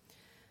sell.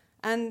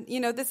 And,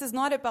 this is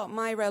not about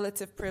my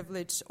relative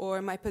privilege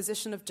or my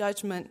position of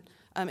judgment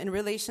in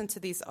relation to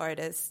these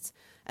artists.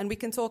 And we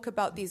can talk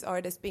about these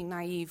artists being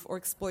naive or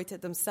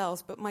exploited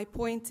themselves, but my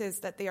point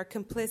is that they are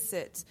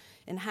complicit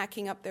in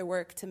hacking up their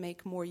work to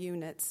make more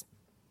units.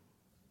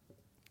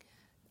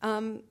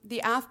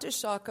 The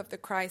aftershock of the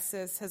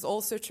crisis has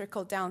also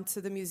trickled down to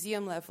the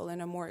museum level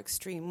in a more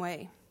extreme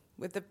way,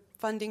 with the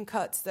funding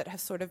cuts that have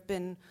sort of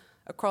been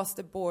across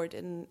the board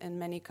in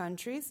many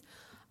countries.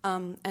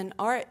 And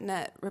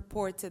ArtNet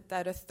reported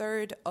that a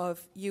third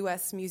of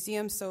U.S.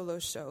 museum solo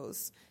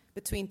shows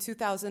between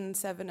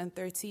 2007 and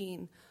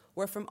 2013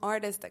 were from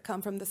artists that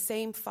come from the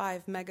same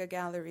 5 mega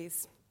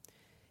galleries.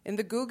 In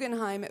the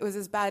Guggenheim, it was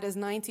as bad as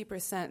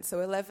 90%,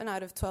 so 11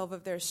 out of 12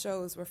 of their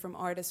shows were from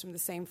artists from the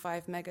same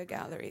 5 mega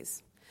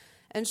galleries.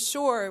 And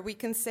sure, we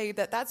can say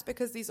that that's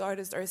because these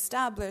artists are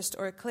established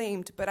or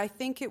acclaimed, but I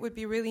think it would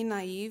be really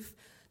naive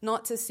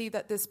not to see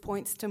that this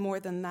points to more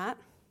than that.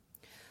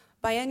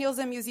 Biennials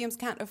and museums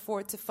can't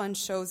afford to fund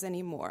shows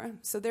anymore,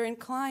 so they're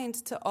inclined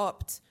to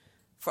opt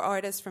for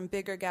artists from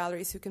bigger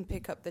galleries who can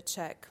pick up the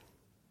check.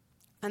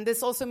 And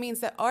this also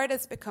means that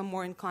artists become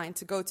more inclined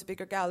to go to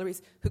bigger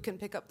galleries who can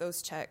pick up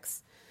those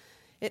checks.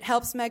 It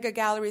helps mega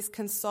galleries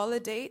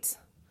consolidate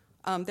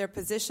their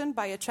position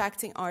by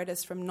attracting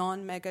artists from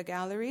non-mega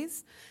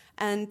galleries,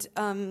 and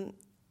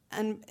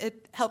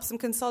it helps them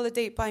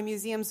consolidate by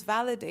museums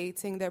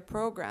validating their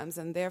programs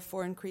and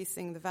therefore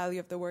increasing the value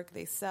of the work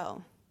they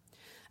sell.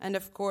 And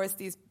of course,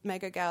 these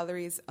mega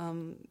galleries,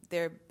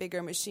 they're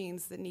bigger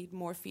machines that need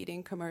more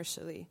feeding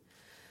commercially.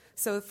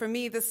 So for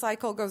me, the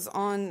cycle goes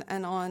on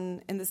and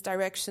on in this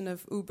direction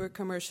of uber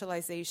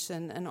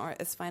commercialization and art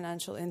as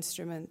financial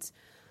instrument.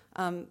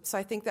 So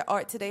I think that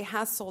art today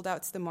has sold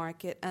out to the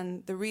market,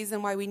 and the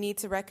reason why we need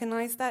to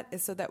recognize that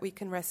is so that we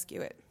can rescue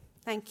it.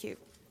 Thank you.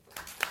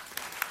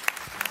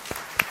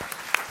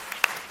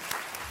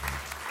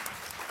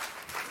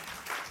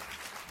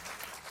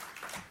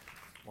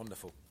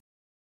 Wonderful.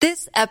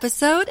 This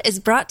episode is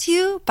brought to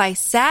you by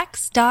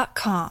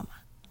Saks.com.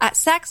 At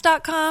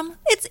Saks.com,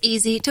 it's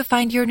easy to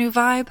find your new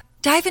vibe.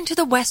 Dive into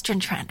the Western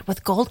trend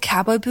with gold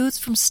cowboy boots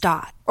from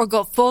Stott, or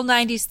go full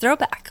 90s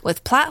throwback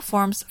with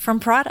platforms from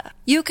Prada.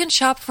 You can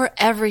shop for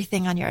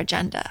everything on your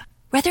agenda,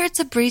 whether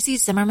it's a breezy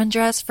Zimmermann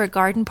dress for a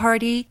garden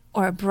party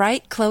or a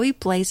bright Chloe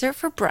blazer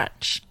for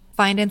brunch.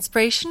 Find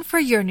inspiration for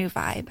your new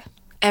vibe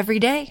every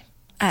day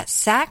at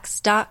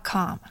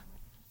Saks.com.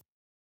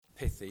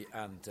 Pithy,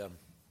 and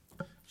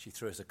she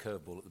threw us a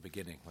curveball at the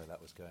beginning where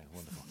that was going.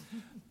 Wonderful.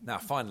 Now,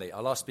 finally,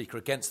 our last speaker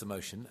against the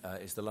motion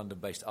is the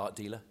London-based art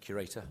dealer,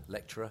 curator,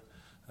 lecturer,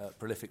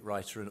 prolific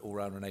writer and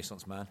all-round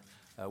Renaissance man.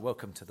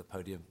 Welcome to the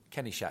podium,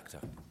 Kenny Schachter.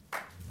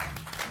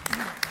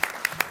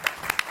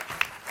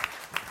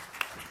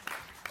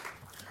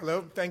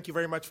 Hello, thank you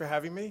very much for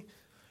having me.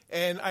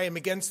 And I am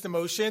against the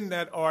motion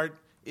that art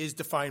is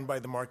defined by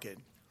the market.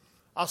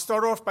 I'll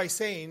start off by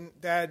saying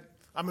that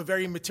I'm a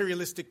very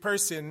materialistic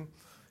person,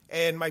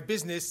 and my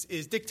business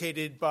is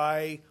dictated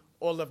by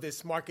all of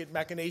this market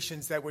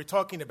machinations that we're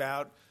talking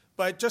about.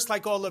 But just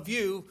like all of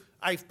you,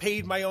 I've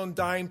paid my own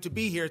dime to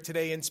be here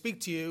today and speak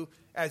to you,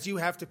 as you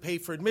have to pay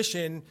for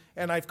admission,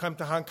 and I've come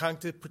to Hong Kong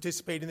to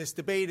participate in this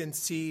debate and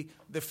see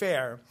the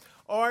fair.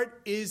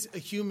 Art is a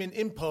human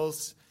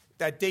impulse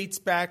that dates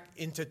back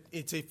into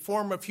it's a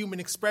form of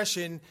human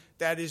expression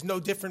that is no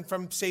different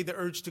from, say, the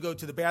urge to go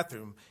to the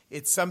bathroom.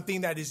 It's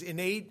something that is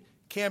innate,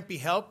 can't be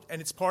helped,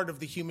 and it's part of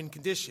the human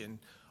condition.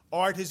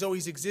 Art has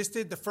always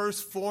existed. The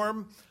first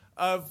form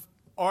of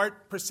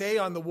art, per se,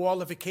 on the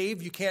wall of a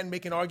cave, you can't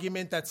make an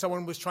argument that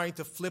someone was trying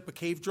to flip a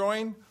cave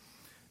drawing.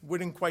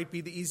 Wouldn't quite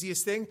be the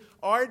easiest thing.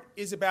 Art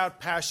is about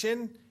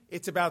passion.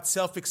 It's about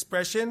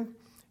self-expression.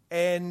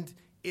 And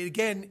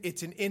again,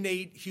 it's an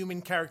innate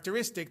human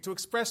characteristic to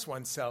express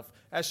oneself.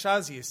 As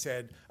Shazia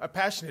said, a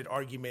passionate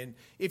argument.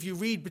 If you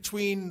read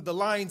between the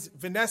lines,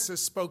 Vanessa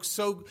is,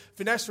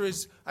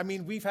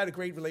 we've had a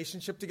great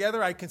relationship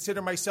together. I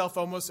consider myself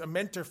almost a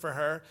mentor for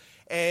her.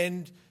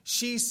 And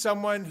she's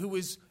someone who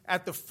is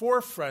at the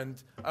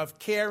forefront of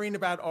caring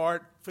about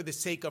art for the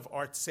sake of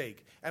art's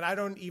sake. And I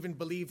don't even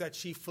believe that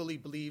she fully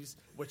believes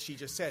what she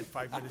just said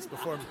 5 minutes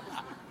before me.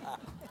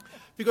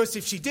 Because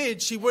if she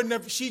did, she wouldn't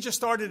have. She just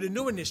started a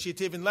new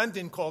initiative in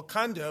London called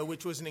Kondo,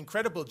 which was an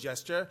incredible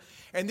gesture.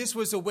 And this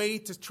was a way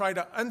to try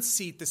to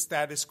unseat the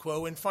status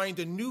quo and find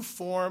a new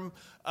form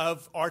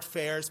of art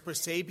fairs, per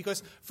se.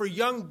 Because for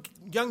young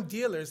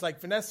dealers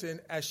like Vanessa,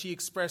 as she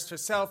expressed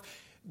herself,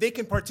 they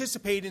can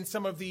participate in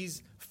some of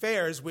these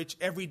fairs, which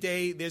every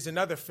day there's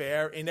another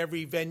fair. In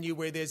every venue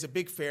where there's a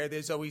big fair,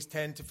 there's always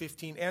 10 to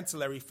 15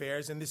 ancillary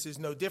fairs, and this is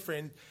no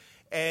different.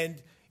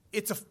 And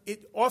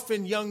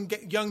often young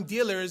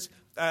dealers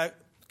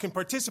can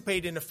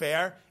participate in a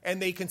fair,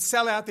 and they can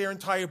sell out their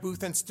entire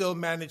booth and still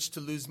manage to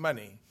lose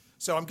money.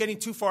 So I'm getting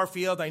too far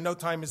afield. I know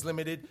time is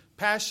limited.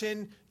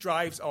 Passion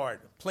drives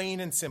art, plain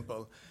and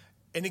simple.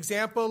 An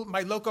example,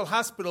 my local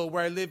hospital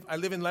where I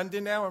live in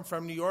London now. I'm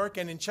from New York,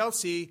 and in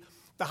Chelsea,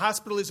 the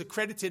hospital is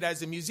accredited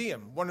as a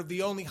museum, one of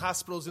the only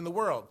hospitals in the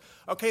world.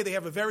 Okay, they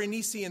have a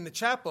Veronese in the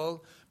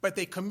chapel, but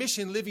they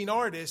commission living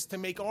artists to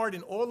make art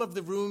in all of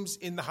the rooms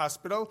in the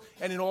hospital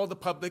and in all the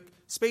public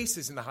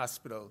spaces in the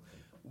hospital.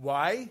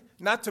 Why?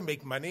 Not to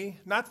make money,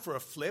 not for a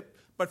flip,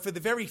 but for the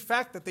very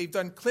fact that they've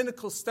done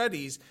clinical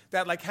studies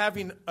that, like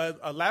having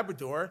a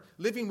Labrador,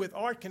 living with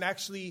art can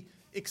actually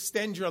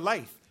extend your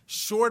life.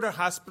 Shorter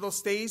hospital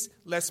stays,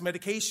 less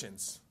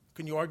medications.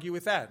 Can you argue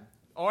with that?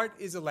 Art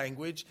is a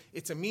language,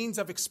 it's a means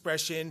of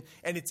expression,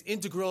 and it's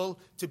integral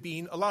to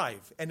being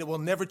alive, and it will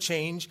never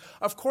change.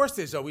 Of course,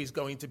 there's always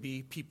going to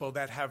be people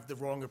that have the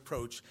wrong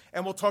approach,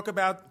 and we'll talk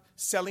about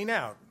selling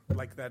out,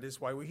 like that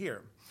is why we're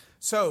here.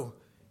 So,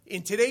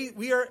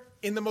 we are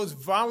in the most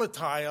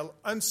volatile,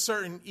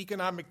 uncertain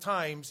economic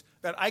times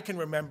that I can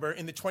remember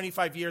in the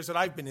 25 years that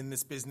I've been in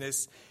this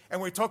business,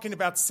 and we're talking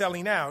about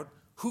selling out.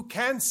 Who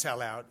can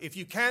sell out? If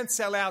you can't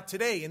sell out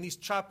today in these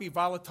choppy,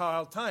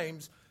 volatile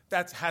times,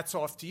 that's hats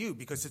off to you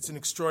because it's an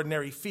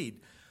extraordinary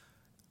feat.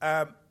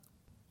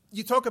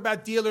 you talk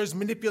about dealers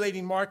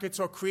manipulating markets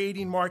or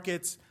creating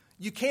markets.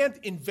 You can't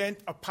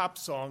invent a pop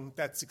song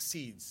that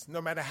succeeds,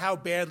 no matter how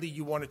badly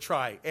you want to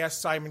try. Ask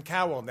Simon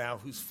Cowell now,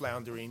 who's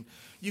floundering.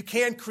 You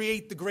can't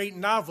create the great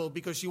novel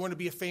because you want to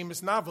be a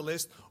famous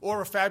novelist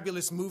or a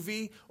fabulous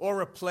movie or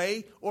a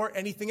play or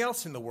anything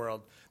else in the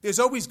world. There's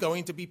always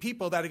going to be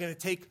people that are going to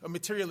take a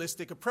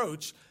materialistic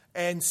approach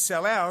and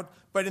sell out,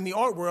 but in the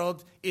art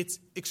world, it's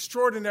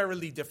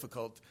extraordinarily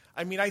difficult.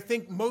 I mean, I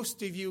think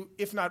most of you,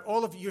 if not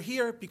all of you, are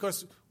here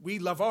because we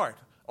love art.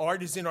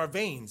 Art is in our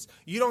veins.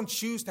 You don't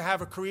choose to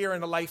have a career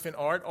and a life in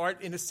art.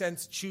 Art, in a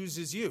sense,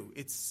 chooses you.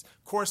 It's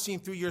coursing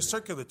through your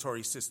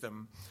circulatory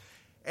system.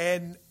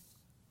 And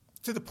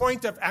to the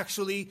point of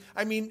actually,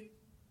 I mean,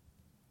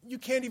 you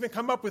can't even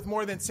come up with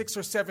more than 6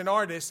 or 7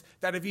 artists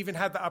that have even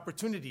had the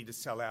opportunity to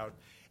sell out.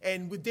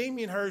 And with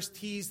Damien Hirst,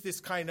 he's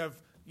this kind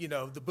of, you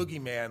know, the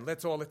boogeyman.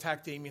 Let's all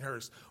attack Damien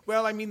Hirst.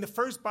 Well, I mean, the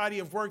first body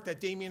of work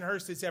that Damien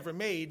Hirst has ever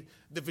made,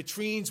 the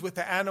vitrines with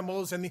the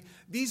animals, and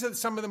these are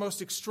some of the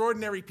most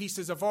extraordinary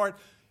pieces of art.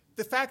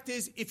 The fact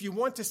is, if you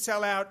want to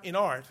sell out in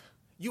art,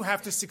 you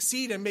have to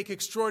succeed and make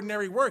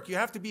extraordinary work. You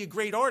have to be a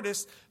great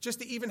artist just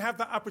to even have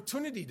the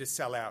opportunity to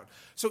sell out.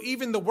 So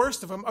even the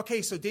worst of them,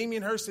 okay, so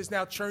Damien Hirst is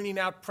now churning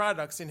out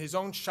products in his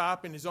own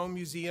shop, in his own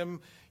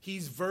museum.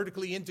 He's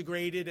vertically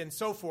integrated and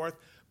so forth.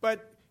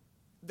 But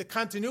the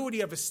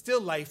continuity of a still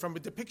life from a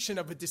depiction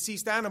of a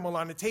deceased animal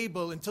on a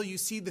table until you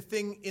see the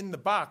thing in the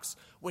box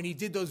when he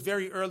did those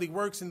very early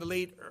works in the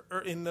late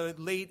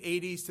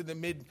 80s to the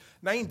mid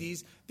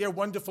 90s, they're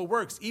wonderful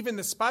works. Even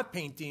the spot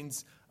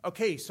paintings,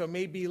 okay, so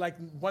maybe like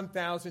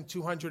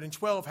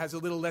 1,212 has a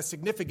little less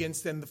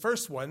significance than the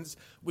first ones,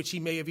 which he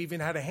may have even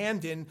had a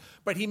hand in.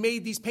 But he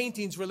made these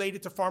paintings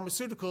related to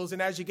pharmaceuticals,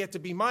 and as you get to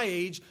be my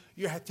age,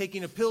 you're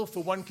taking a pill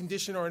for one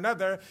condition or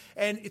another,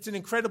 and it's an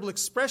incredible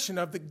expression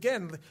of,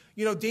 again,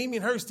 you know,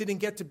 Damien Hirst didn't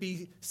get to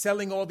be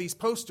selling all these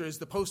posters,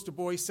 the poster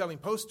boy selling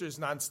posters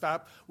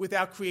nonstop,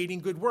 without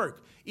creating good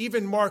work.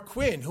 Even Mark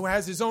Quinn, who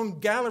has his own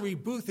gallery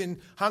booth in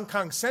Hong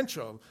Kong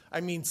Central,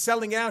 I mean,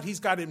 selling out, he's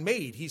got it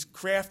made. He's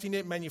crafting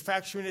it,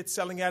 manufacturing it,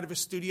 selling out of his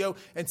studio,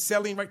 and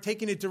selling, right,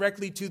 taking it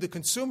directly to the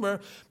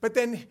consumer. But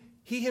then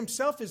he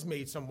himself has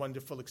made some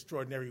wonderful,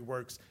 extraordinary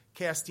works,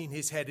 casting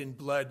his head in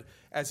blood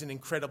as an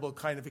incredible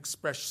kind of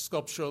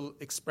sculptural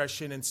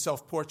expression and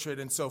self-portrait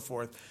and so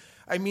forth.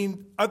 I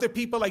mean, other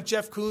people like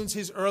Jeff Koons,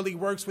 his early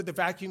works with the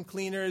vacuum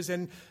cleaners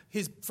and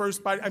his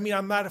first body. I mean,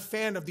 I'm not a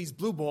fan of these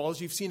blue balls.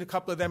 You've seen a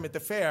couple of them at the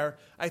fair.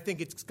 I think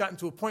it's gotten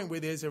to a point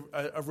where there's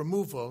a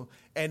removal.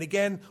 And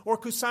again, or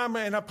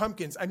Kusama and her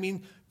pumpkins. I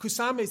mean,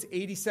 Kusama is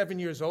 87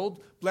 years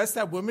old. Bless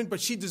that woman, but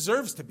she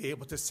deserves to be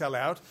able to sell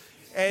out.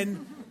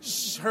 And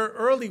her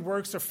early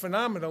works are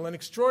phenomenal and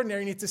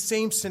extraordinary, and it's the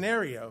same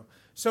scenario.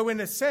 So in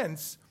a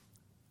sense,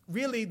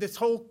 really this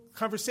whole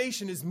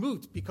conversation is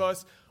moot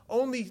because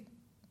only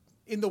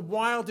in the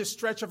wildest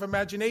stretch of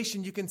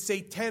imagination, you can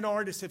say 10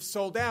 artists have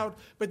sold out,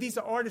 but these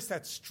are artists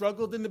that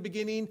struggled in the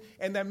beginning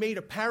and that made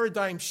a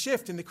paradigm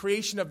shift in the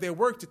creation of their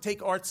work to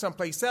take art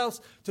someplace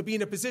else to be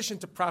in a position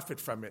to profit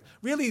from it.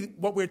 Really,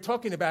 what we're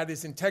talking about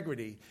is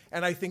integrity,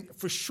 and I think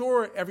for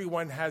sure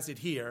everyone has it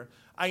here.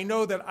 I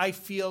know that I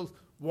feel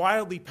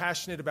wildly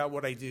passionate about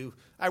what I do.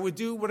 I would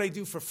do what I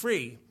do for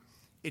free.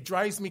 It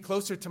drives me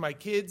closer to my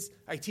kids.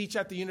 I teach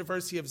at the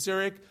University of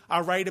Zurich.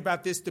 I'll write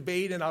about this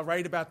debate, and I'll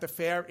write about the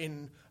fair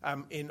in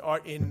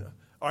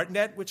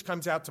ArtNet, which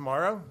comes out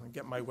tomorrow. I'll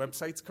get my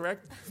websites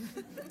correct.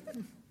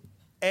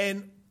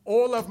 And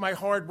all of my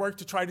hard work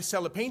to try to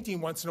sell a painting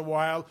once in a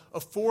while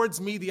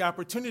affords me the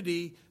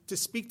opportunity to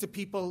speak to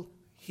people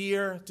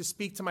here, to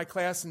speak to my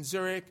class in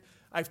Zurich.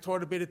 I've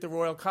taught a bit at the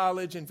Royal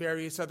College and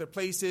various other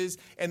places,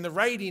 and the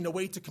writing, a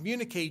way to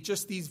communicate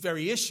just these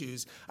very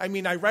issues. I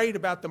mean, I write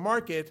about the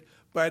market,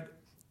 but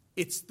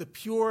it's the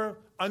pure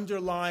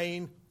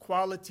underlying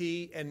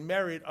quality and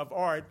merit of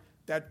art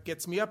that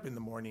gets me up in the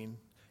morning,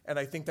 and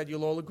I think that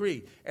you'll all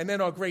agree. And then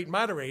our great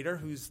moderator,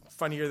 who's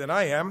funnier than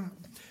I am,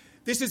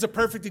 this is a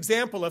perfect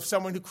example of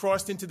someone who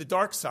crossed into the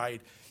dark side.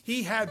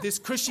 He had this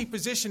cushy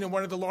position in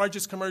one of the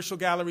largest commercial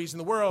galleries in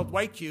the world,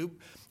 White Cube,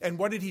 and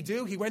what did he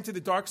do? He went to the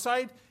dark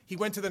side. He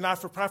went to the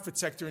not-for-profit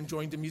sector and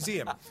joined a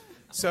museum.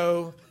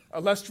 So,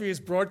 illustrious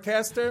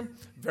broadcaster,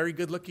 very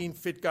good-looking,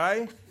 fit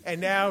guy,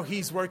 and now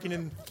he's working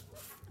in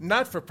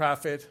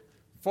not-for-profit,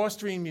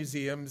 fostering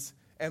museums,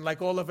 and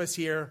like all of us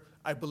here,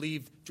 I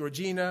believe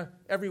Georgina,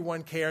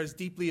 everyone cares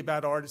deeply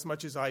about art as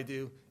much as I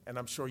do, and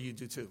I'm sure you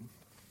do too.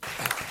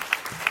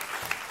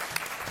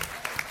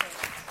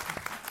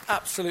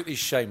 Absolutely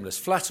shameless.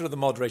 Flatter the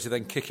moderator,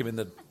 then kick him in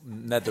the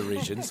nether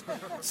regions.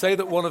 Say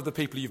that one of the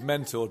people you've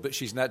mentored, but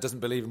she doesn't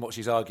believe in what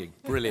she's arguing.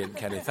 Brilliant,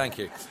 Kenny. Thank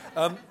you.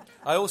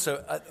 I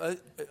also,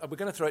 we're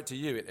going to throw it to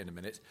you in a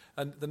minute.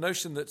 And the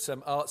notion that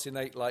art's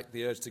innate, like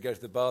the urge to go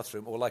to the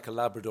bathroom, or like a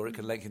Labrador, it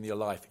can lengthen your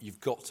life.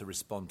 You've got to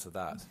respond to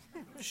that,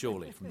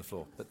 surely, from the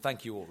floor. But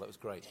thank you all. That was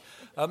great.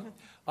 I'm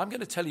going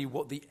to tell you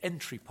what the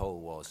entry poll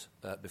was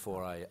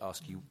before I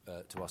ask you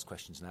to ask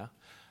questions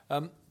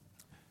now.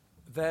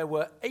 There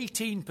were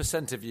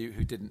 18% of you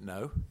who didn't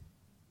know,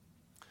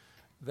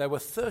 There were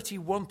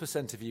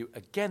 31% of you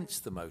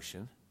against the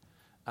motion,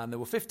 and there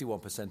were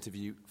 51% of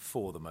you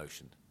for the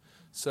motion.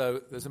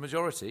 So there's a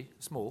majority,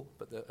 small,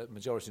 but a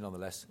majority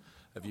nonetheless,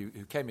 of you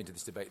who came into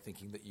this debate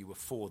thinking that you were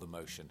for the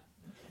motion.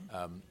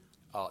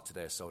 Art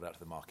today is sold out to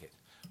the market.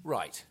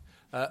 Right.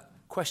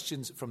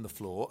 Questions from the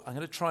floor. I'm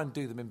going to try and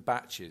do them in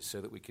batches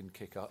so that we can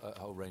kick a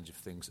whole range of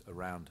things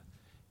around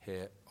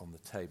here on the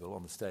table,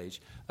 on the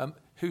stage.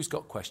 Who's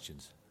got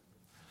questions?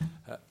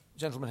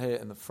 Gentleman here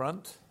in the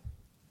front.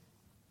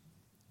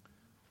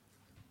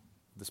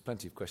 There's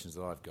plenty of questions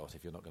that I've got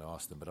if you're not going to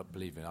ask them, but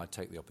believe me, I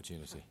take the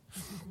opportunity.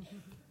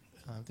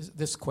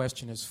 This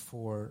question is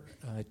for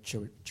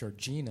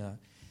Georgina.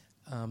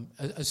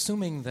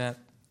 Assuming that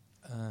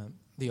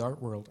the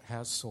art world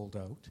has sold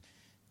out,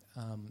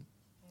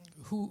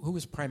 who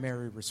is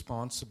primarily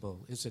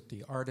responsible? Is it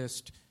the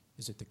artist?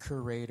 Is it the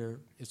curator?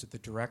 Is it the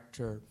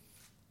director?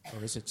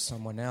 Or is it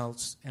someone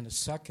else? And a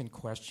second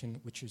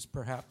question, which is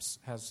perhaps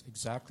has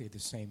exactly the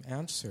same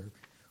answer,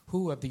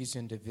 who of these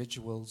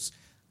individuals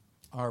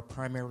are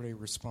primarily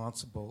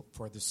responsible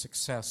for the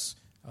success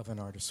of an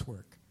artist's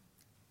work?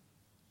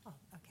 Oh,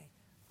 okay.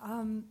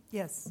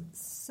 Yes.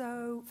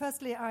 So,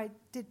 firstly, I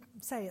did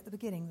say at the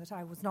beginning that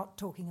I was not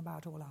talking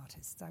about all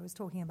artists. I was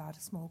talking about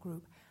a small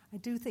group. I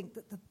do think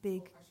that the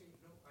big... I agree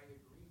with your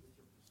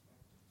perspective.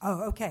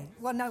 Oh, okay.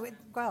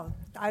 Well,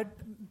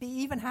 I'd be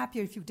even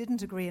happier if you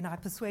didn't agree and I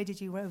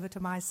persuaded you over to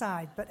my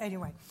side. But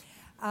anyway.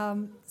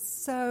 Yes,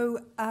 so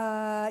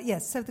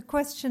the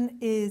question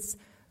is,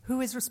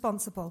 who is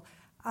responsible?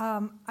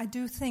 I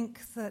do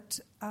think that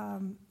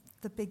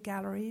the big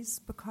galleries,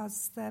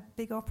 because they're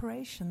big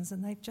operations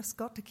and they've just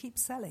got to keep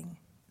selling.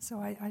 So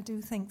I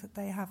do think that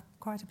they have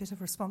quite a bit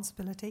of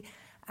responsibility.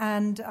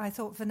 And I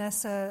thought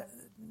Vanessa,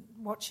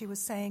 what she was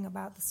saying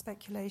about the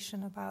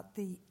speculation, about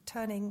the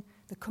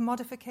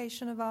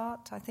commodification of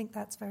art, I think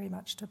that's very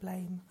much to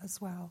blame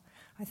as well.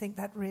 I think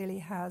that really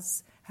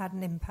has had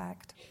an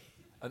impact.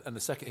 And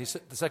the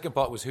second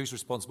part was who's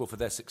responsible for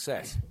their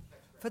success?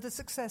 For the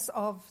success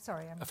of,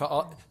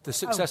 the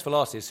successful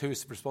artists, who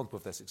is responsible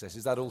for their success?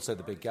 Is that also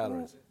the big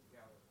galleries?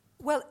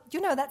 Well,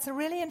 that's a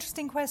really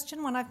interesting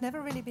question, one I've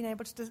never really been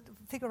able to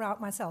figure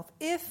out myself.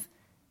 If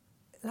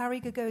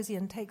Larry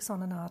Gagosian takes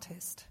on an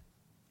artist,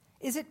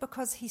 is it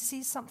because he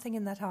sees something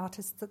in that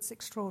artist that's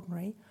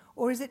extraordinary,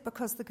 or is it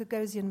because the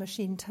Gagosian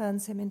machine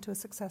turns him into a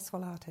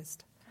successful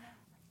artist?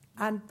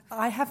 And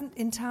I haven't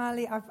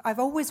entirely, I've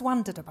always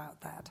wondered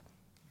about that.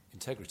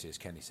 Integrity, as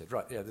Kenny said.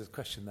 Right, yeah, there's a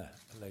question there,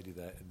 a lady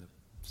there in the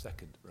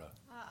second row.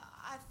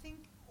 I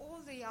think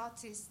all the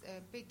artists,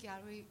 big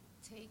gallery,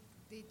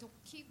 they don't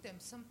keep them.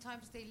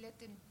 Sometimes they let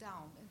them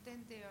down, and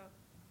then they are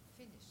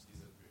finished.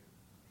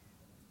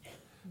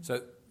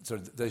 So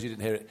those who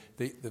didn't hear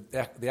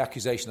it, the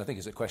accusation, I think,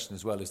 is a question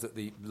as well, is that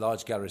the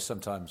large galleries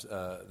sometimes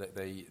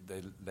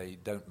they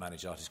don't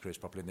manage artists' careers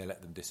properly and they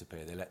let them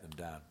disappear, they let them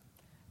down.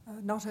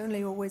 Not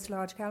only always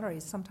large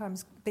galleries,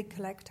 sometimes big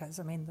collectors.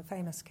 I mean, the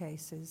famous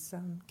case is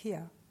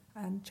Kia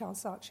and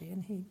Charles Saatchi,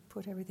 and he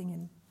put everything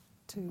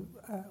into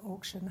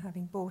auction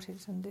having bought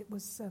it, and it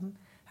was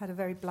had a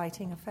very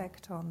blighting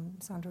effect on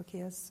Sandro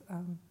Chia's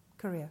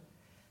career.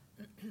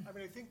 I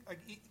mean, I think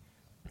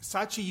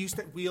Saatchi used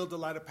to wield a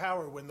lot of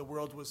power when the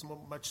world was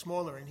much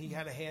smaller, and he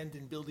had a hand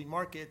in building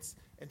markets,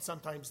 and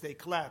sometimes they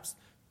collapsed.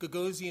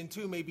 Gagosian,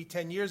 too, maybe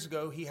 10 years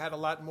ago, he had a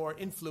lot more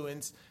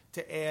influence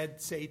to add,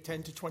 say,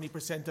 10 to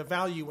 20% of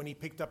value when he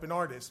picked up an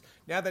artist.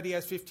 Now that he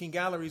has 15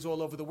 galleries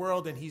all over the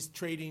world and he's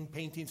trading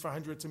paintings for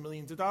hundreds of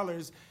millions of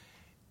dollars,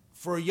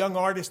 for a young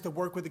artist to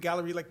work with a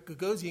gallery like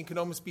Gagosian can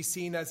almost be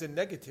seen as a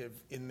negative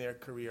in their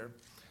career.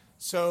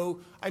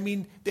 So, I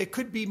mean, there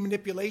could be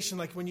manipulation.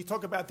 Like when you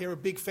talk about there are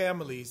big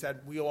families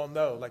that we all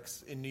know, like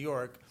in New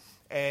York,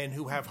 and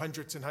who have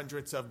hundreds and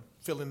hundreds of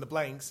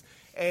fill-in-the-blanks,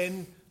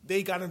 and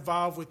they got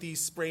involved with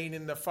these spraying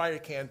in the fire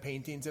can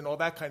paintings and all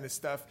that kind of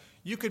stuff.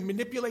 You could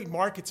manipulate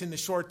markets in the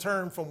short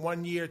term from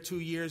 1 year, 2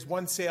 years,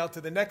 one sale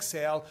to the next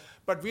sale.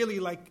 But really,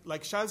 like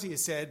Shazia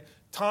said,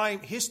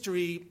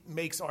 history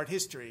makes art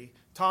history.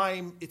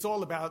 Time, it's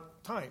all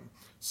about time.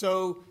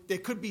 So there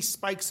could be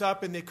spikes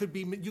up, and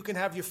you can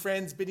have your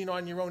friends bidding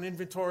on your own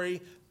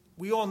inventory.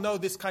 We all know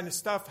this kind of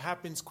stuff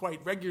happens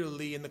quite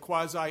regularly in the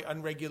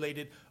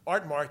quasi-unregulated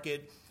art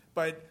market.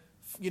 But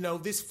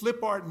this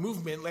flip art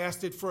movement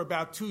lasted for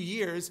about 2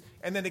 years,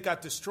 and then it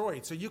got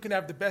destroyed. So you can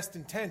have the best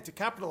intent to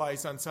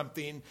capitalize on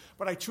something,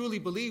 but I truly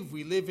believe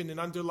we live in an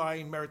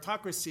underlying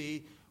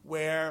meritocracy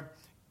where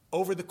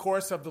over the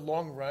course of the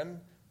long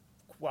run,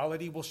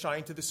 quality will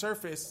shine to the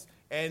surface,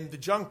 and the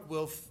junk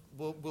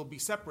will be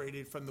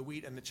separated from the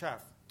wheat and the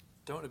chaff.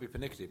 Don't want to be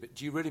pernickety, but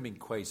do you really mean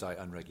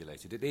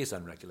quasi-unregulated? It is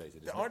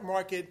unregulated, The art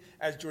market,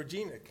 as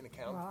Georgina can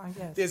account,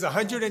 yes. There's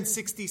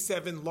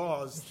 167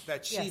 laws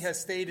that she has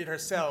stated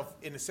herself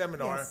in a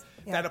seminar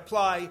that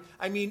apply.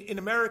 I mean, in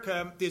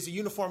America, there's a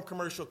uniform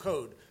commercial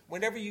code.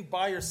 Whenever you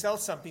buy or sell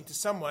something to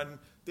someone,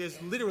 there's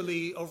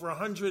literally over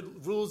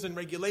 100 rules and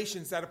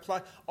regulations that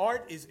apply.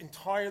 Art is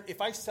entirely,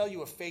 if I sell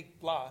you a fake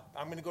blah,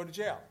 I'm going to go to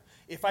jail.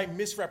 if I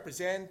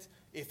misrepresent,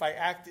 if I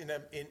act in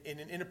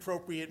an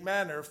inappropriate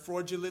manner,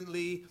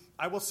 fraudulently,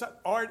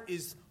 art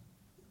is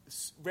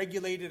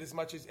regulated as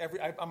much as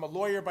I'm a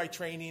lawyer by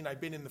training.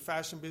 I've been in the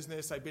fashion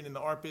business. I've been in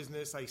the art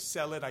business. I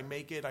sell it. I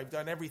make it. I've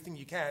done everything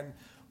you can.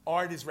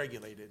 Art is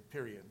regulated,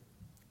 period.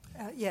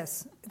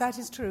 Yes, that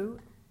is true.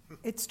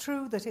 It's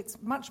true that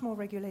it's much more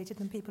regulated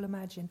than people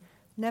imagine.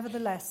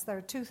 Nevertheless, there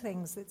are two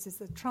things. It's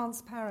the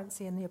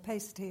transparency and the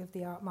opacity of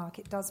the art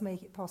market does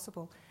make it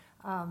possible.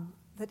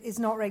 That is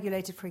not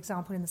regulated, for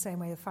example, in the same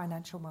way the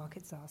financial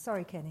markets are.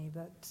 Sorry, Kenny,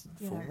 but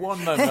For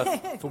one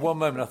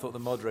moment, I thought the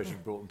moderation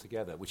brought them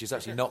together, which is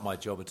actually not my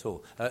job at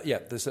all.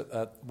 There's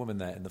a woman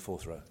there in the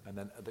fourth row, and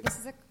then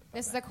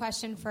this is a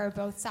question for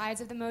both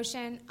sides of the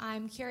motion.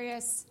 I'm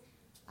curious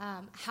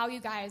how you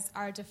guys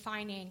are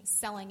defining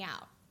selling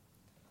out.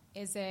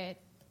 Is it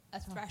a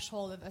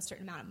threshold of a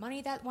certain amount of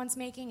money that one's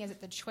making? Is it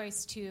the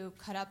choice to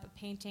cut up a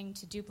painting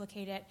to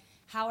duplicate it?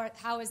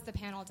 How is the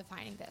panel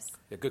defining this?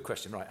 Yeah, good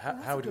question. Right.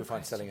 How would you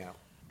define selling out?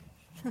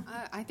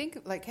 I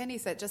think, like Kenny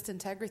said, just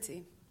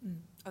integrity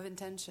of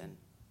intention.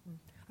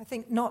 I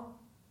think not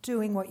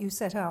doing what you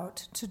set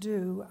out to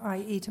do,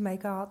 i.e. to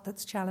make art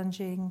that's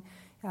challenging,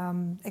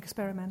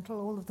 experimental,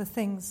 all of the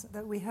things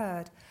that we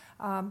heard,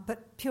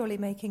 but purely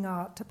making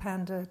art to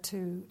pander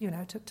to,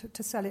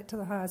 to sell it to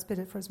the highest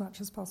bidder for as much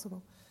as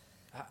possible.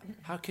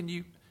 How can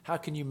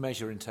you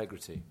measure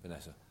integrity,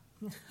 Vanessa?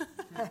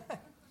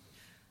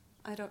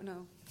 I don't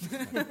know.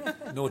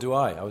 Nor do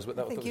I. That was going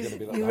to be like you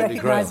the Holy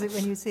recognise Grail. it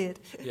when you see it.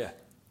 Yeah.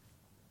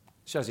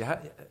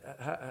 Shazia,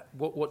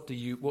 what do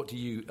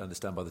you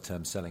understand by the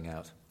term selling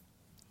out?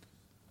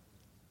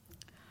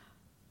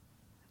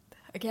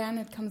 Again,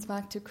 it comes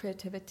back to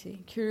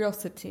creativity,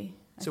 curiosity.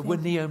 So were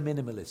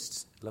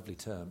neo-minimalists, lovely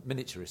term,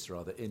 miniaturists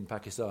rather, in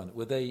Pakistan,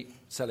 were they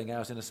selling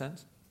out in a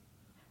sense?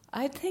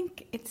 I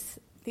think it's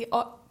the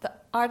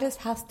artist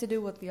has to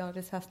do what the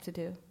artist has to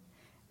do.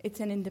 It's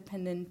an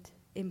independent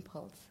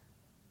impulse.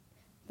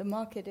 The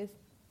market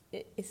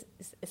is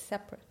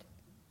separate.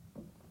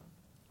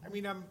 I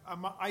mean,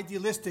 I'm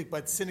idealistic,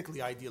 but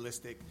cynically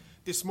idealistic.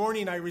 This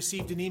morning I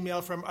received an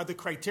email from Other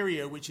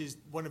Criteria, which is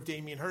one of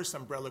Damien Hirst's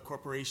umbrella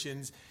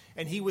corporations,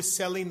 and he was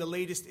selling the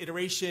latest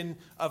iteration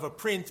of a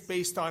print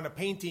based on a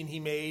painting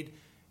he made.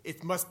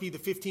 It must be the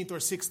 15th or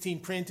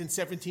 16th print in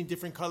 17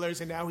 different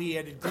colors, and now he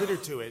added glitter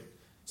to it.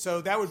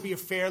 So that would be a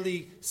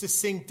fairly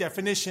succinct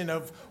definition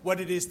of what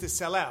it is to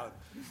sell out.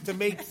 To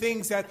make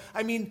things that,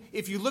 I mean,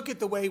 if you look at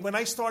the way, when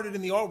I started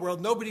in the art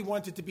world, nobody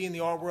wanted to be in the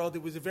art world.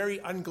 It was a very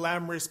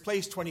unglamorous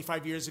place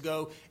 25 years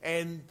ago,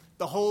 and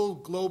the whole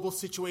global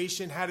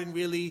situation hadn't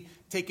really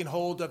taken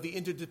hold of the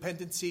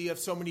interdependency of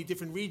so many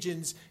different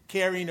regions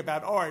caring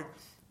about art.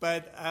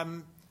 But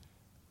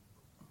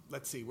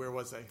let's see, where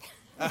was I?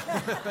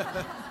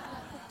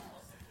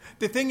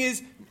 The thing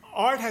is,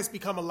 art has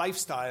become a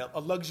lifestyle,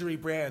 a luxury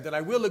brand, and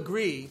I will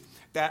agree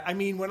that, I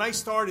mean, when I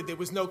started, there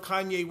was no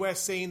Kanye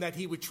West saying that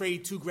he would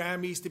trade 2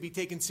 Grammys to be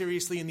taken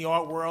seriously in the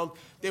art world.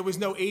 There was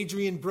no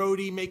Adrian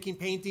Brody making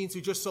paintings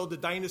who just sold the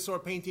dinosaur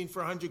painting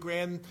for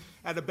 $100,000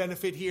 at a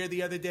benefit here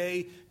the other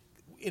day.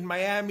 In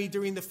Miami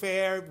during the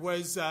fair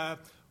was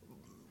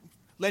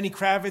Lenny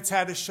Kravitz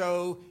had a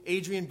show,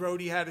 Adrian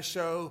Brody had a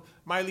show,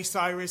 Miley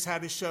Cyrus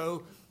had a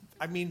show.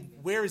 I mean,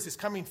 where is this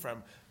coming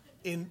from?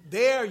 In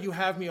there, you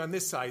have me on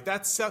this side.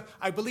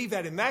 I believe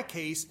that in that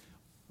case,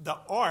 the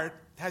art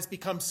has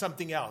become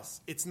something else.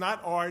 It's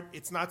not art,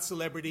 it's not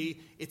celebrity,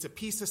 it's a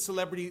piece of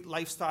celebrity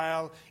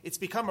lifestyle. It's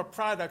become a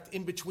product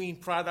in between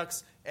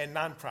products and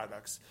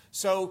non-products.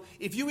 So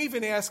if you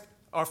even ask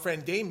our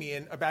friend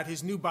Damien about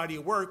his new body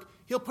of work,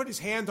 he'll put his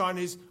hand on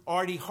his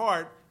arty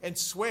heart and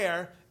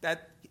swear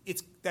that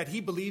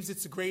he believes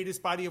it's the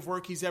greatest body of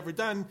work he's ever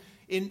done.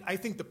 I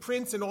think the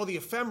prints and all the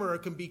ephemera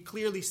can be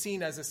clearly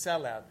seen as a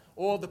sellout.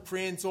 All the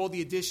prints, all the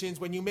editions.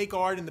 When you make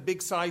art in the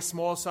big size,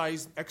 small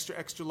size, extra,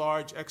 extra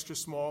large, extra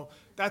small,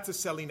 that's a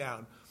selling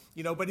out.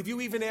 But if you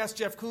even ask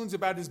Jeff Koons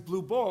about his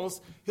blue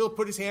balls, he'll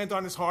put his hand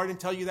on his heart and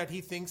tell you that he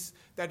thinks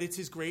that it's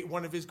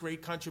one of his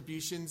great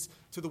contributions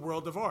to the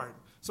world of art.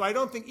 So I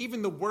don't think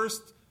even the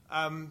worst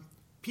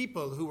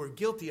people who are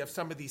guilty of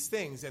some of these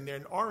things, and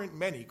there aren't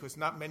many because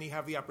not many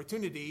have the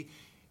opportunity,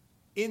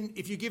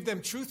 if you give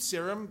them truth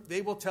serum,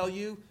 they will tell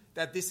you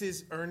that this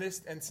is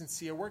earnest and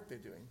sincere work they're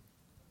doing.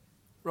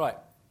 Right.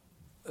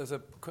 There's a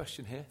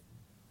question here.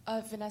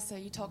 Vanessa,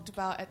 you talked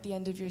about at the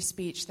end of your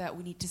speech that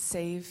we need to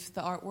save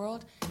the art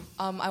world.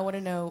 I want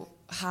to know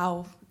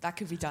how that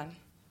could be done.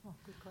 Oh,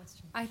 good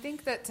question. I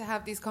think that to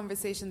have these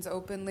conversations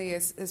openly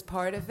is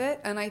part of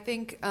it. And I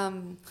think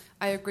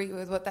I agree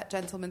with what that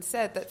gentleman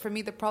said, that for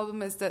me the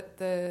problem is that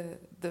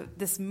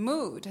this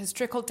mood has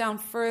trickled down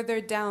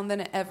further down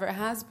than it ever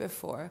has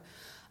before.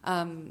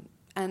 And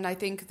I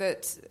think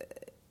that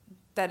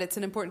it's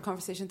an important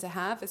conversation to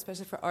have,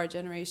 especially for our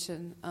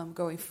generation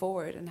going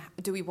forward. And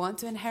do we want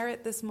to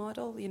inherit this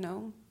model,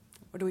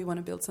 or do we want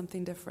to build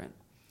something different?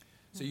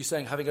 So you're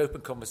saying having open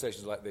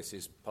conversations like this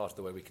is part of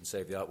the way we can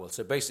save the art world.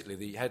 So basically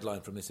the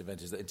headline from this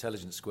event is that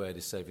Intelligence Squared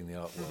is saving the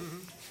art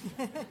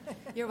world.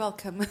 You're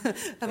welcome.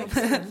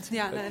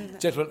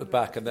 Gentleman at the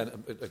back and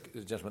then a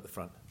gentleman at the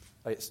front.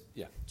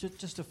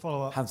 Just to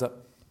follow up. Hands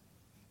up.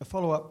 A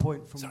follow-up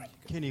point from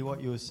Kenny, what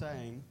you were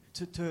saying.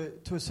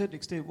 To a certain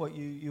extent, what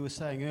you were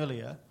saying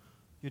earlier,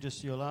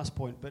 your last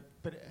point,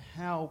 but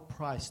how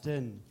priced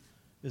in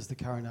is the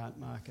current art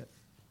market?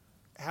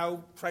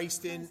 How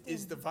priced in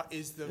is the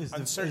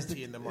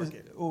uncertainty in the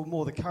market? Or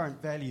more the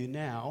current value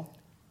now,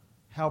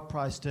 how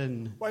priced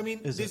in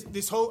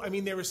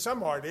there are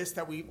some artists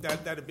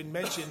that have been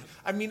mentioned.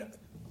 I mean,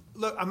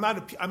 look, I'm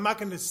not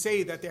going to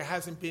say that there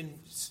hasn't been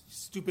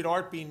stupid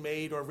art being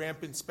made or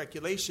rampant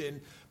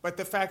speculation, but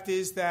the fact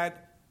is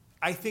that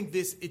I think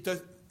there's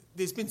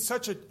been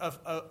such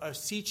a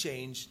sea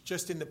change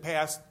just in the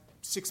past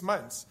 6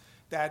 months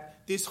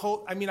that this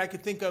whole, I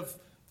could think of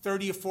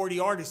 30 or 40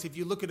 artists. If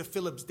you look at a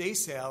Phillips Day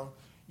sale,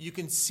 you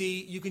can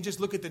just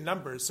look at the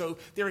numbers. So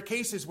there are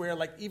cases where,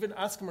 like, even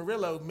Oscar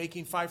Murillo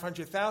making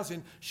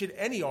 $500,000, should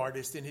any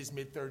artist in his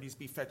mid-30s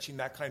be fetching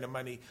that kind of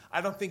money?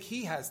 I don't think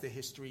he has the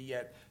history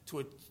yet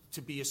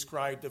to be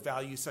ascribed a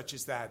value such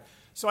as that.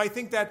 So I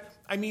think that,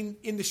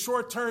 in the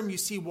short term, you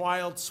see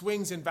wild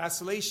swings and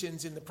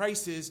vacillations in the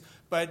prices,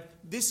 but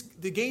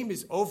the game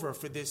is over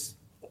for this.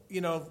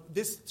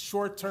 This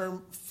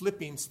short-term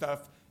flipping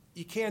stuff.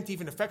 You can't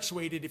even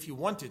effectuate it if you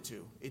wanted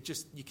to.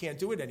 You can't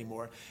do it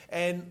anymore.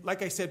 And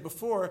like I said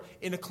before,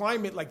 in a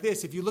climate like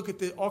this, if you look at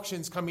the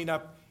auctions coming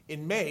up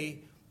in May,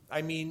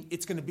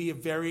 it's going to be a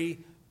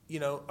very,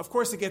 of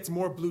course it gets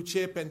more blue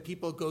chip and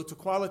people go to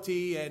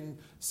quality and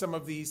some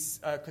of these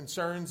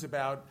concerns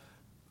about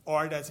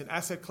art as an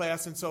asset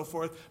class and so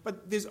forth.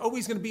 But there's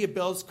always going to be a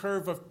Bell's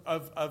curve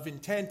of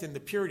intent and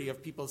the purity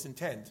of people's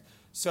intent.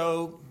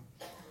 So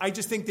I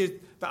just think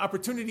that the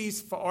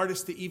opportunities for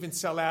artists to even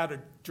sell out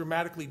are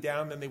dramatically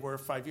down than they were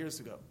 5 years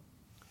ago.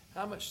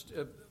 How much,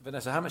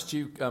 Vanessa, how much do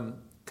you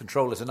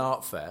control as an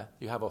art fair?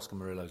 You have Oscar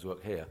Murillo's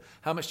work here.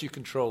 How much do you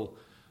control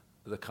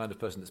the kind of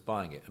person that's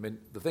buying it?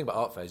 The thing about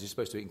art fairs is you're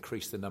supposed to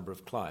increase the number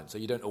of clients, so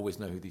you don't always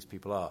know who these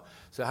people are.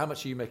 So how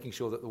much are you making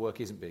sure that the work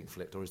isn't being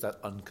flipped, or is that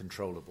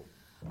uncontrollable?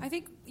 I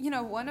think,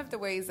 one of the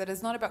ways that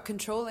is not about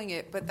controlling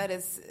it, but that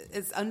is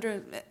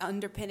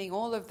underpinning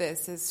all of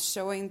this is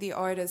showing the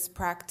artist's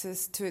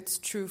practice to its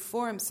true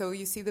form. So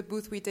you see the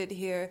booth we did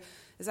here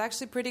is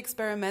actually pretty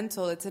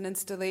experimental. It's an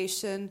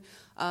installation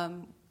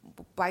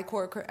by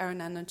Korka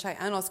Arananachai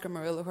and Oscar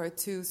Murillo, who are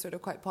two sort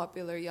of quite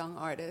popular young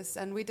artists.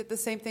 And we did the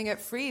same thing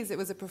at Frieze. It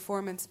was a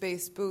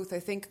performance-based booth.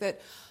 I think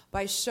that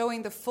by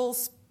showing the full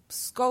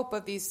scope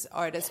of these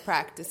artists'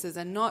 practices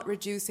and not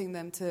reducing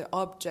them to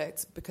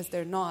objects, because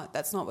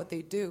that's not what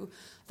they do.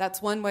 That's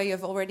one way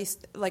of already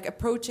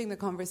approaching the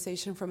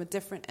conversation from a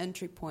different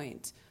entry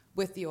point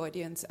with the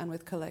audience and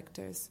with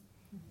collectors.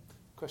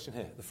 Question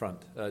here at the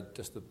front,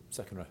 just the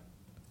second row,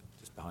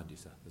 just behind you,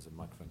 sir. There's a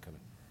microphone coming.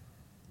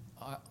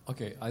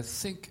 I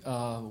think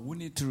we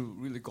need to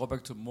really go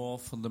back to a more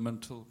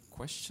fundamental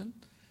question.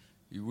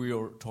 We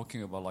are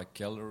talking about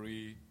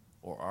gallery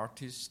or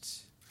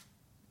artists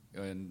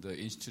and the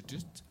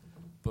institute,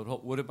 but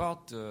what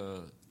about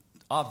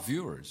our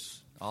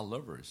viewers, our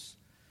lovers?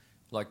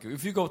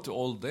 If you go to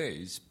old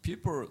days,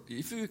 people,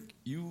 if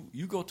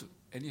you go to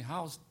any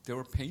house, there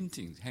were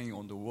paintings hanging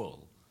on the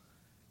wall.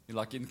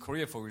 In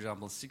Korea, for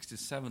example, 60s,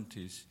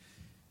 70s,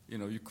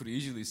 you could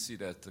easily see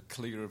that the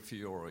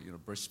calligraphy or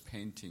brush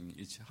painting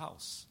each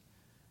house,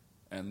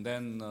 and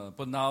then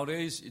but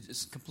nowadays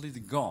it's completely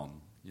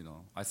gone.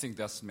 I think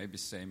that's maybe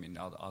same in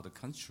other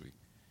country.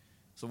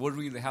 So what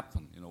really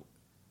happened?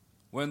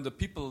 When the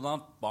people are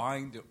not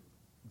buying the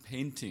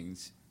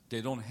paintings, they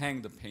don't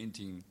hang the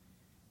painting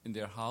in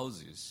their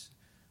houses.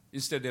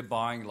 Instead, they're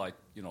buying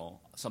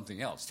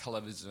something else,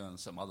 television,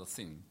 some other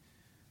thing.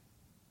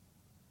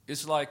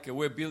 It's like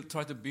we're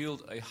trying to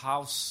build a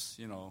house,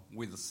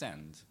 with the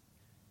sand.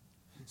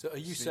 So are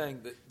you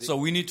saying that? So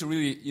we need to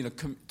really,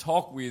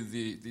 talk with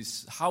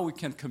this how we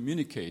can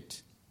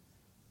communicate,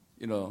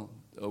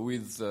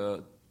 with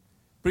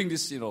bring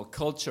this,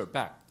 culture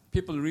back.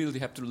 People really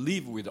have to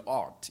live with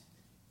art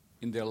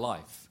in their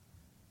life,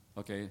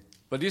 okay?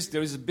 But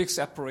there is a big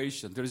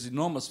separation. There is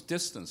enormous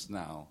distance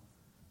now,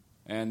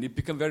 and it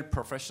become very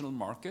professional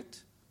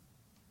market.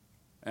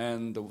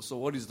 And so,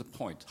 what is the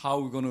point? How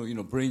are we going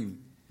to, bring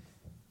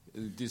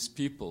these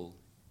people,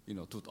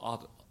 to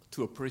art,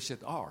 to appreciate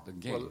art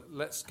again? Well,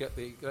 let's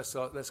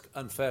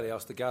unfairly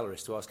ask the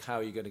gallerists to ask how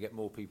are you going to get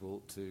more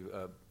people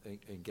to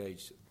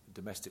engage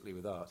domestically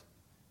with art.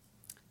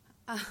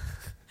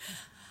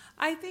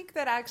 I think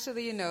that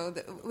actually,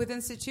 with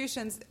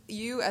institutions,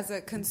 you as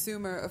a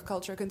consumer of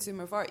culture,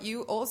 consumer of art,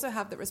 you also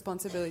have the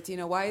responsibility.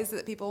 Why is it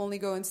that people only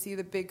go and see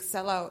the big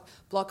sellout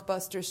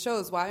blockbuster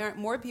shows? Why aren't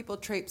more people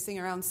traipsing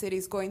around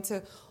cities going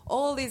to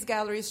all these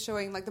galleries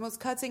showing like the most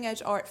cutting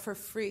edge art for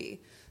free?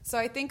 So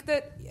I think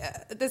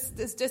that this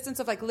distance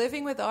of like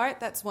living with art,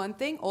 that's one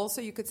thing. Also,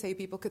 you could say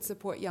people could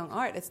support young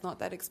art. It's not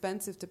that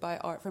expensive to buy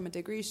art from a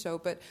degree show.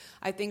 But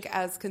I think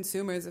as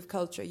consumers of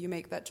culture, you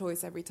make that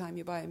choice every time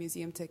you buy a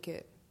museum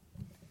ticket.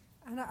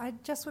 And I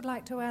just would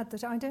like to add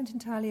that I don't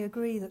entirely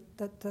agree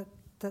that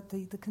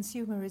the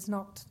consumer is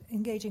not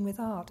engaging with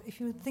art. If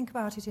you think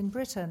about it in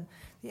Britain,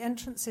 the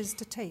entrances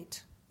to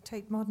Tate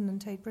Modern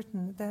and Tate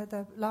Britain,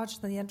 they're larger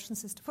than the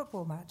entrances to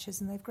football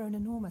matches, and they've grown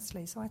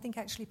enormously. So I think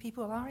actually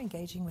people are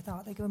engaging with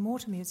art. They go more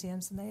to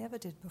museums than they ever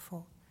did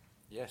before.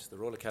 Yes, the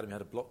Royal Academy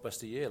had a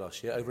blockbuster year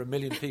last year, over 1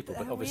 million people,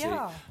 but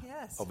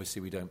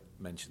obviously we don't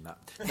mention that.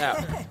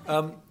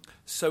 Now,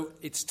 so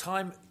it's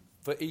time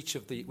for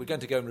we're going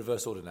to go in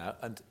reverse order now,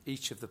 and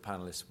each of the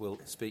panellists will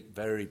speak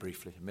very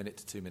briefly, 1 minute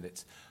to 2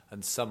 minutes,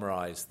 and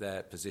summarise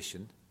their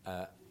position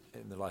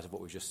in the light of what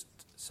we've just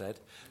said.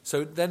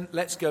 So then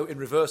let's go in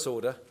reverse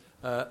order.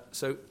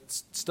 So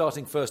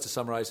starting first to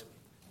summarise,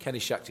 Kenny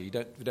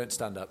Schachter. We don't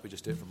stand up, we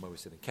just do it from where we're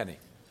sitting. Kenny.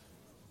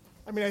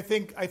 I mean, I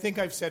think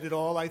I've said it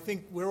all. I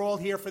think we're all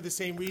here for the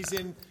same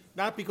reason,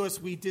 not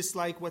because we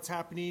dislike what's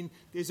happening.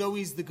 There's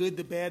always the good,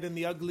 the bad, and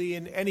the ugly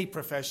in any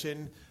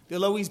profession.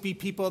 There'll always be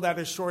people that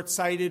are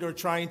short-sighted or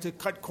trying to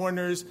cut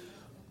corners.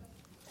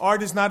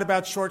 Art is not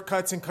about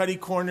shortcuts and cutting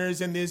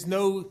corners, and there's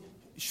no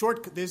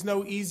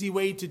easy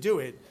way to do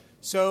it.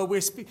 So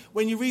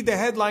when you read the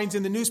headlines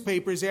in the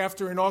newspapers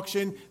after an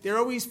auction, they're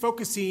always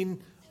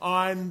focusing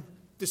on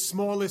the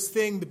smallest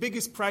thing. The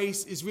biggest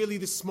price is really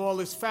the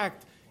smallest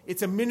fact.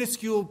 It's a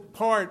minuscule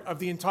part of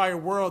the entire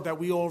world that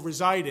we all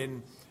reside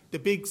in. The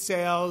big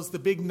sales, the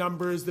big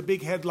numbers, the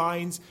big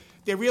headlines,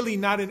 they're really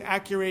not an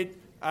accurate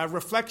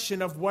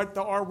reflection of what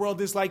the art world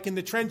is like in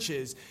the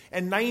trenches.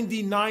 And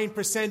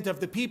 99% of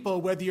the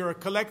people, whether you're a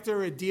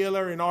collector, a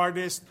dealer, an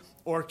artist,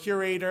 or a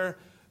curator,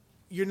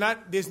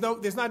 there's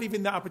not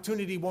even the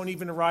opportunity won't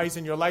even arise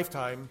in your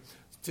lifetime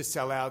to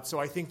sell out. So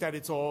I think that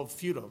it's all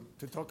futile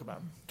to talk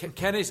about.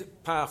 Ken is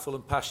powerful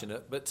and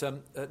passionate, but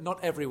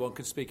not everyone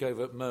can speak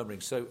over murmuring.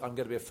 So I'm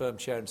going to be a firm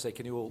chair and say,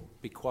 can you all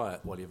be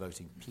quiet while you're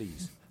voting,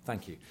 please?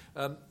 Thank you.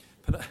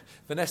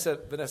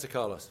 Vanessa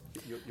Carlos,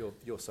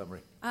 your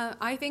summary.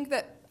 I think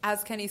that,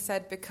 as Kenny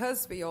said,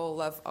 because we all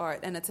love art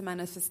and it's a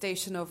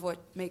manifestation of what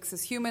makes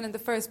us human in the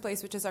first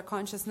place, which is our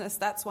consciousness,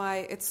 that's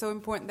why it's so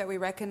important that we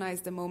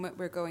recognize the moment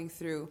we're going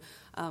through,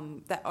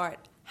 that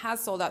art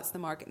has sold out to the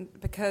market,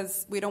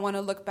 because we don't want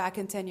to look back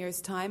in 10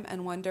 years' time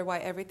and wonder why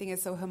everything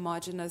is so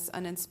homogenous,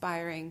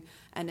 uninspiring,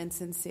 and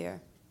insincere.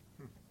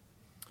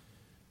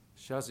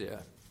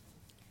 Shazia.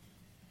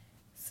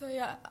 So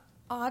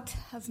art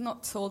has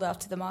not sold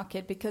out to the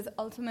market because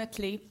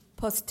ultimately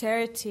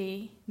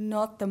posterity,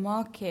 not the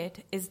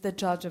market, is the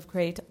judge of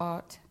great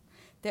art.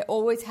 There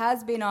always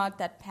has been art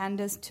that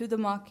panders to the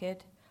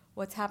market.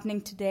 What's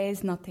happening today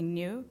is nothing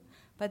new,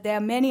 but there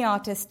are many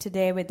artists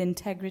today with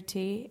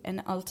integrity,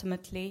 and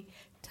ultimately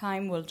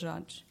time will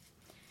judge.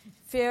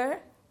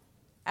 Fear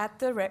at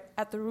the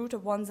root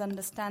of one's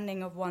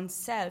understanding of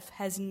oneself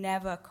has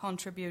never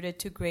contributed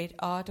to great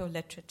art or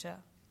literature.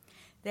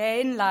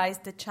 Therein lies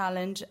the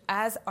challenge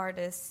as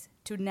artists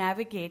to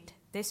navigate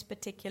this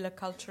particular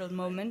cultural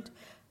moment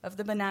of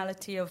the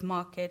banality of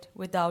market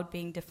without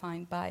being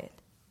defined by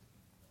it.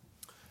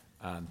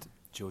 And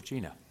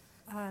Georgina.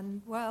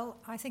 And, well,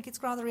 I think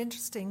it's rather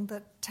interesting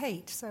that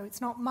Tate, so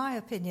it's not my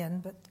opinion,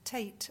 but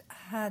Tate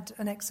had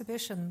an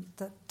exhibition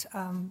that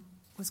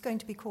was going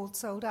to be called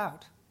Sold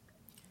Out.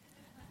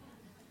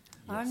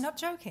 Yes. I'm not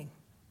joking.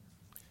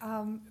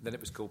 Then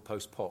it was called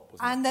Post-Pop,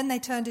 wasn't it? And then they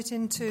turned it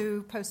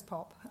into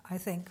Post-Pop, I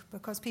think,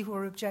 because people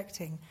were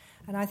objecting.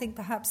 And I think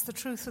perhaps the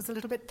truth was a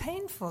little bit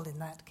painful in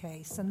that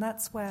case. And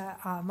that's where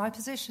my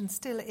position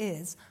still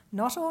is.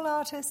 Not all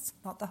artists,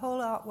 not the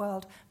whole art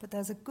world, but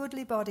there's a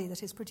goodly body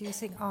that is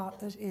producing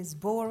art that is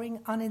boring,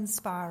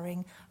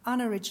 uninspiring,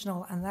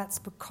 unoriginal, and that's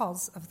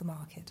because of the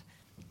market.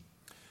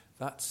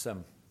 That's...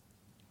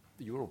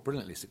 You were all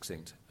brilliantly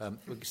succinct.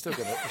 We're still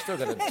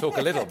going to talk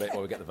a little bit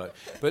while we get the vote.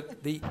 But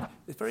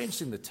it's very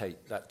interesting,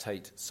 that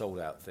Tate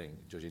sold-out thing,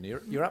 Georgina.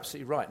 You're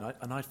absolutely right,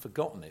 and I'd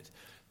forgotten it.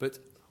 But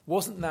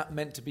wasn't that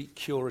meant to be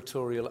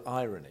curatorial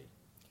irony?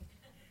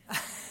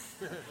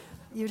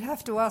 You'd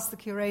have to ask the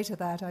curator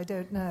that. I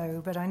don't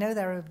know. But I know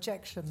there are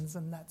objections,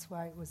 and that's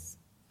why it was...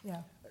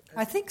 Yeah.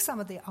 I think some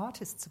of the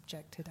artists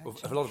objected, actually.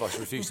 Well, a lot of us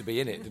refused to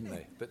be in it, didn't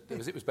they? But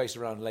it was based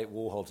around late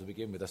Warhol to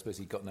begin with. I suppose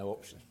he got no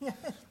option. Yeah.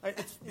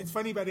 It's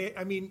funny about it.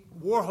 I mean,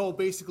 Warhol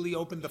basically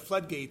opened the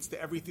floodgates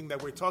to everything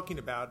that we're talking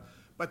about.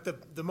 But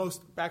the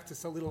most, back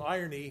to a little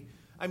irony,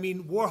 I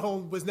mean,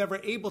 Warhol was never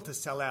able to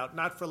sell out,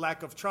 not for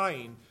lack of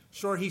trying.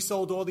 Sure, he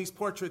sold all these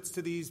portraits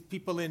to these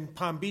people in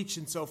Palm Beach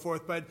and so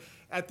forth, but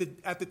at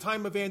the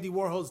time of Andy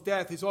Warhol's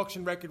death, his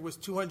auction record was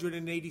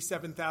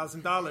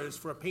 $287,000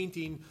 for a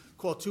painting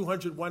called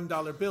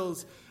 $201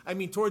 Bills. I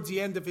mean, towards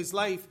the end of his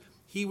life,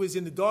 he was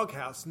in the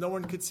doghouse. No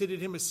one considered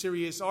him a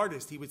serious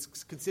artist. He was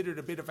considered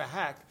a bit of a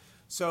hack.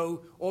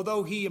 So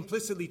although he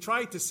implicitly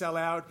tried to sell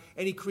out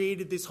and he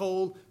created this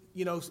whole,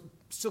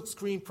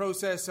 silkscreen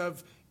process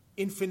of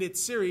infinite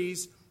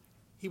series,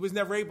 he was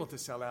never able to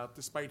sell out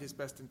despite his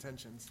best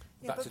intentions.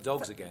 Back to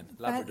dogs again,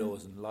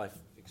 Labradors and life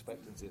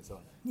expectancy and so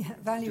on. Yeah,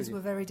 values were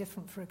very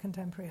different for a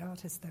contemporary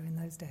artist, though, in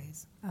those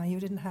days. You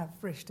didn't have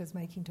Richters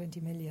making 20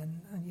 million,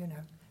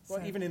 Well,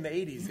 so. even in the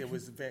 80s, there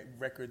was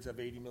records of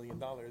 $80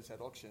 million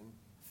at auction.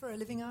 For a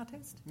living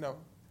artist? No.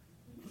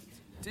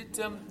 Did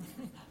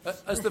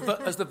as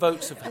the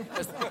votes have,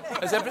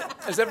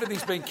 as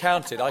everything's been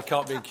counted, I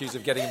can't be accused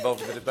of getting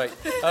involved in the debate.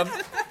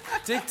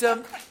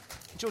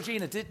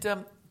 Georgina, did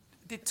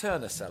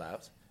Turner sell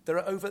out? There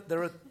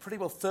are pretty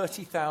well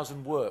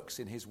 30,000 works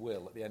in his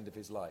will at the end of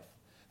his life.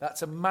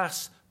 That's a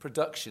mass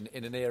production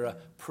in an era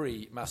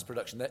pre-mass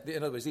production.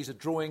 In other words, these are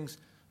drawings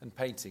and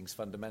paintings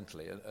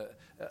fundamentally.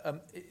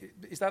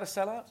 Is that a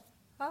sellout?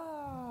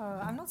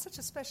 I'm not such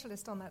a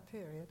specialist on that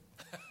period.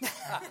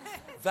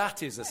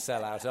 That is a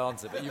sellout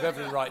answer, but you've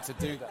every right to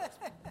do that.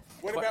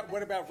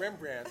 What about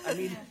Rembrandt? I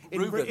mean,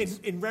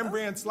 in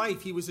Rembrandt's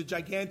life, he was a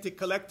gigantic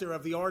collector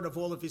of the art of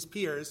all of his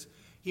peers.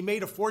 He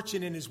made a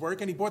fortune in his work,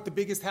 and he bought the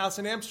biggest house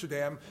in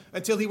Amsterdam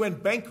until he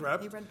went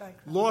bankrupt.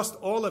 Lost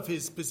all of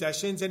his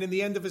possessions, and in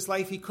the end of his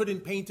life, he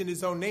couldn't paint in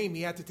his own name.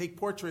 He had to take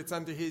portraits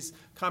under his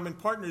common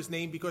partner's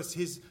name because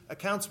his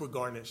accounts were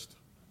garnished.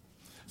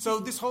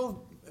 So this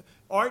whole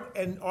art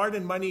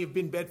and money have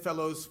been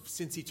bedfellows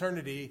since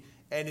eternity,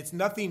 and it's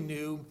nothing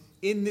new.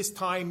 In this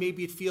time,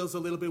 maybe it feels a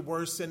little bit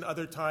worse than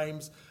other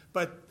times,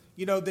 but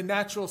the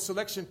natural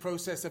selection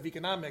process of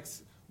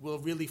economics will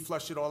really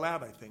flush it all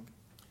out, I think.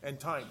 And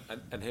time.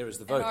 And here is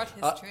the vote.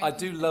 I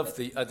do love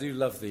the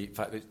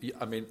fact that,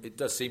 it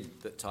does seem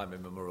that time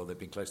immemorial they've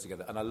been close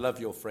together. And I love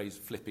your phrase,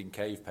 flipping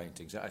cave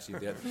paintings.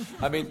 Actually,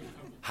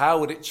 how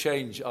would it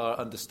change our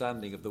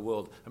understanding of the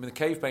world? The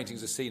cave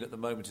paintings are seen at the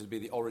moment to be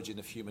the origin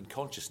of human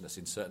consciousness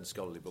in certain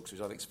scholarly books,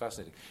 which I think is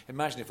fascinating.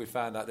 Imagine if we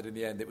found out that in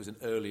the end it was an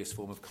earliest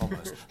form of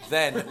commerce.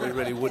 Then we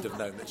really would have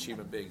known that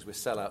human beings were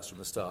sellouts from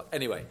the start.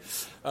 Anyway,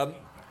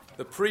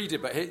 the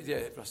pre-debate...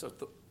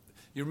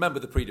 You remember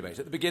the pre-debate.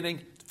 At the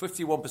beginning,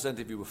 51%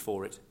 of you were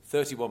for it,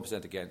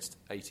 31% against,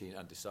 18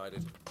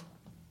 undecided.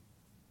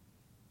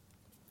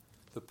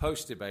 The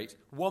post-debate,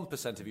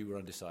 1% of you were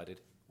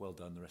undecided. Well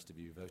done, the rest of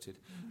you voted.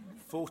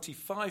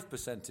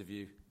 45% of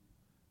you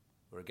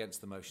were against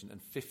the motion,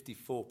 and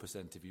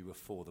 54% of you were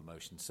for the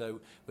motion.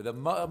 So with a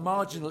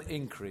marginal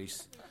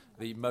increase,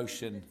 the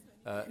motion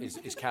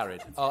is carried.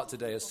 Art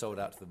Today has sold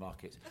out to the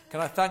market. Can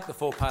I thank the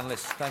four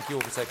panellists? Thank you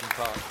all for taking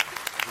part.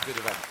 It was a good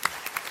event.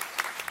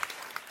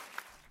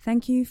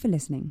 Thank you for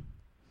listening.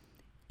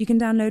 You can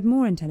download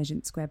more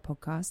Intelligence Squared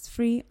podcasts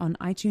free on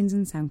iTunes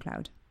and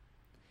SoundCloud.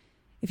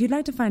 If you'd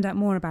like to find out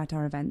more about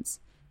our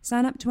events,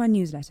 sign up to our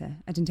newsletter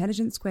at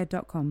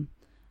intelligencesquared.com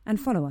and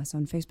follow us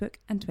on Facebook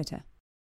and Twitter.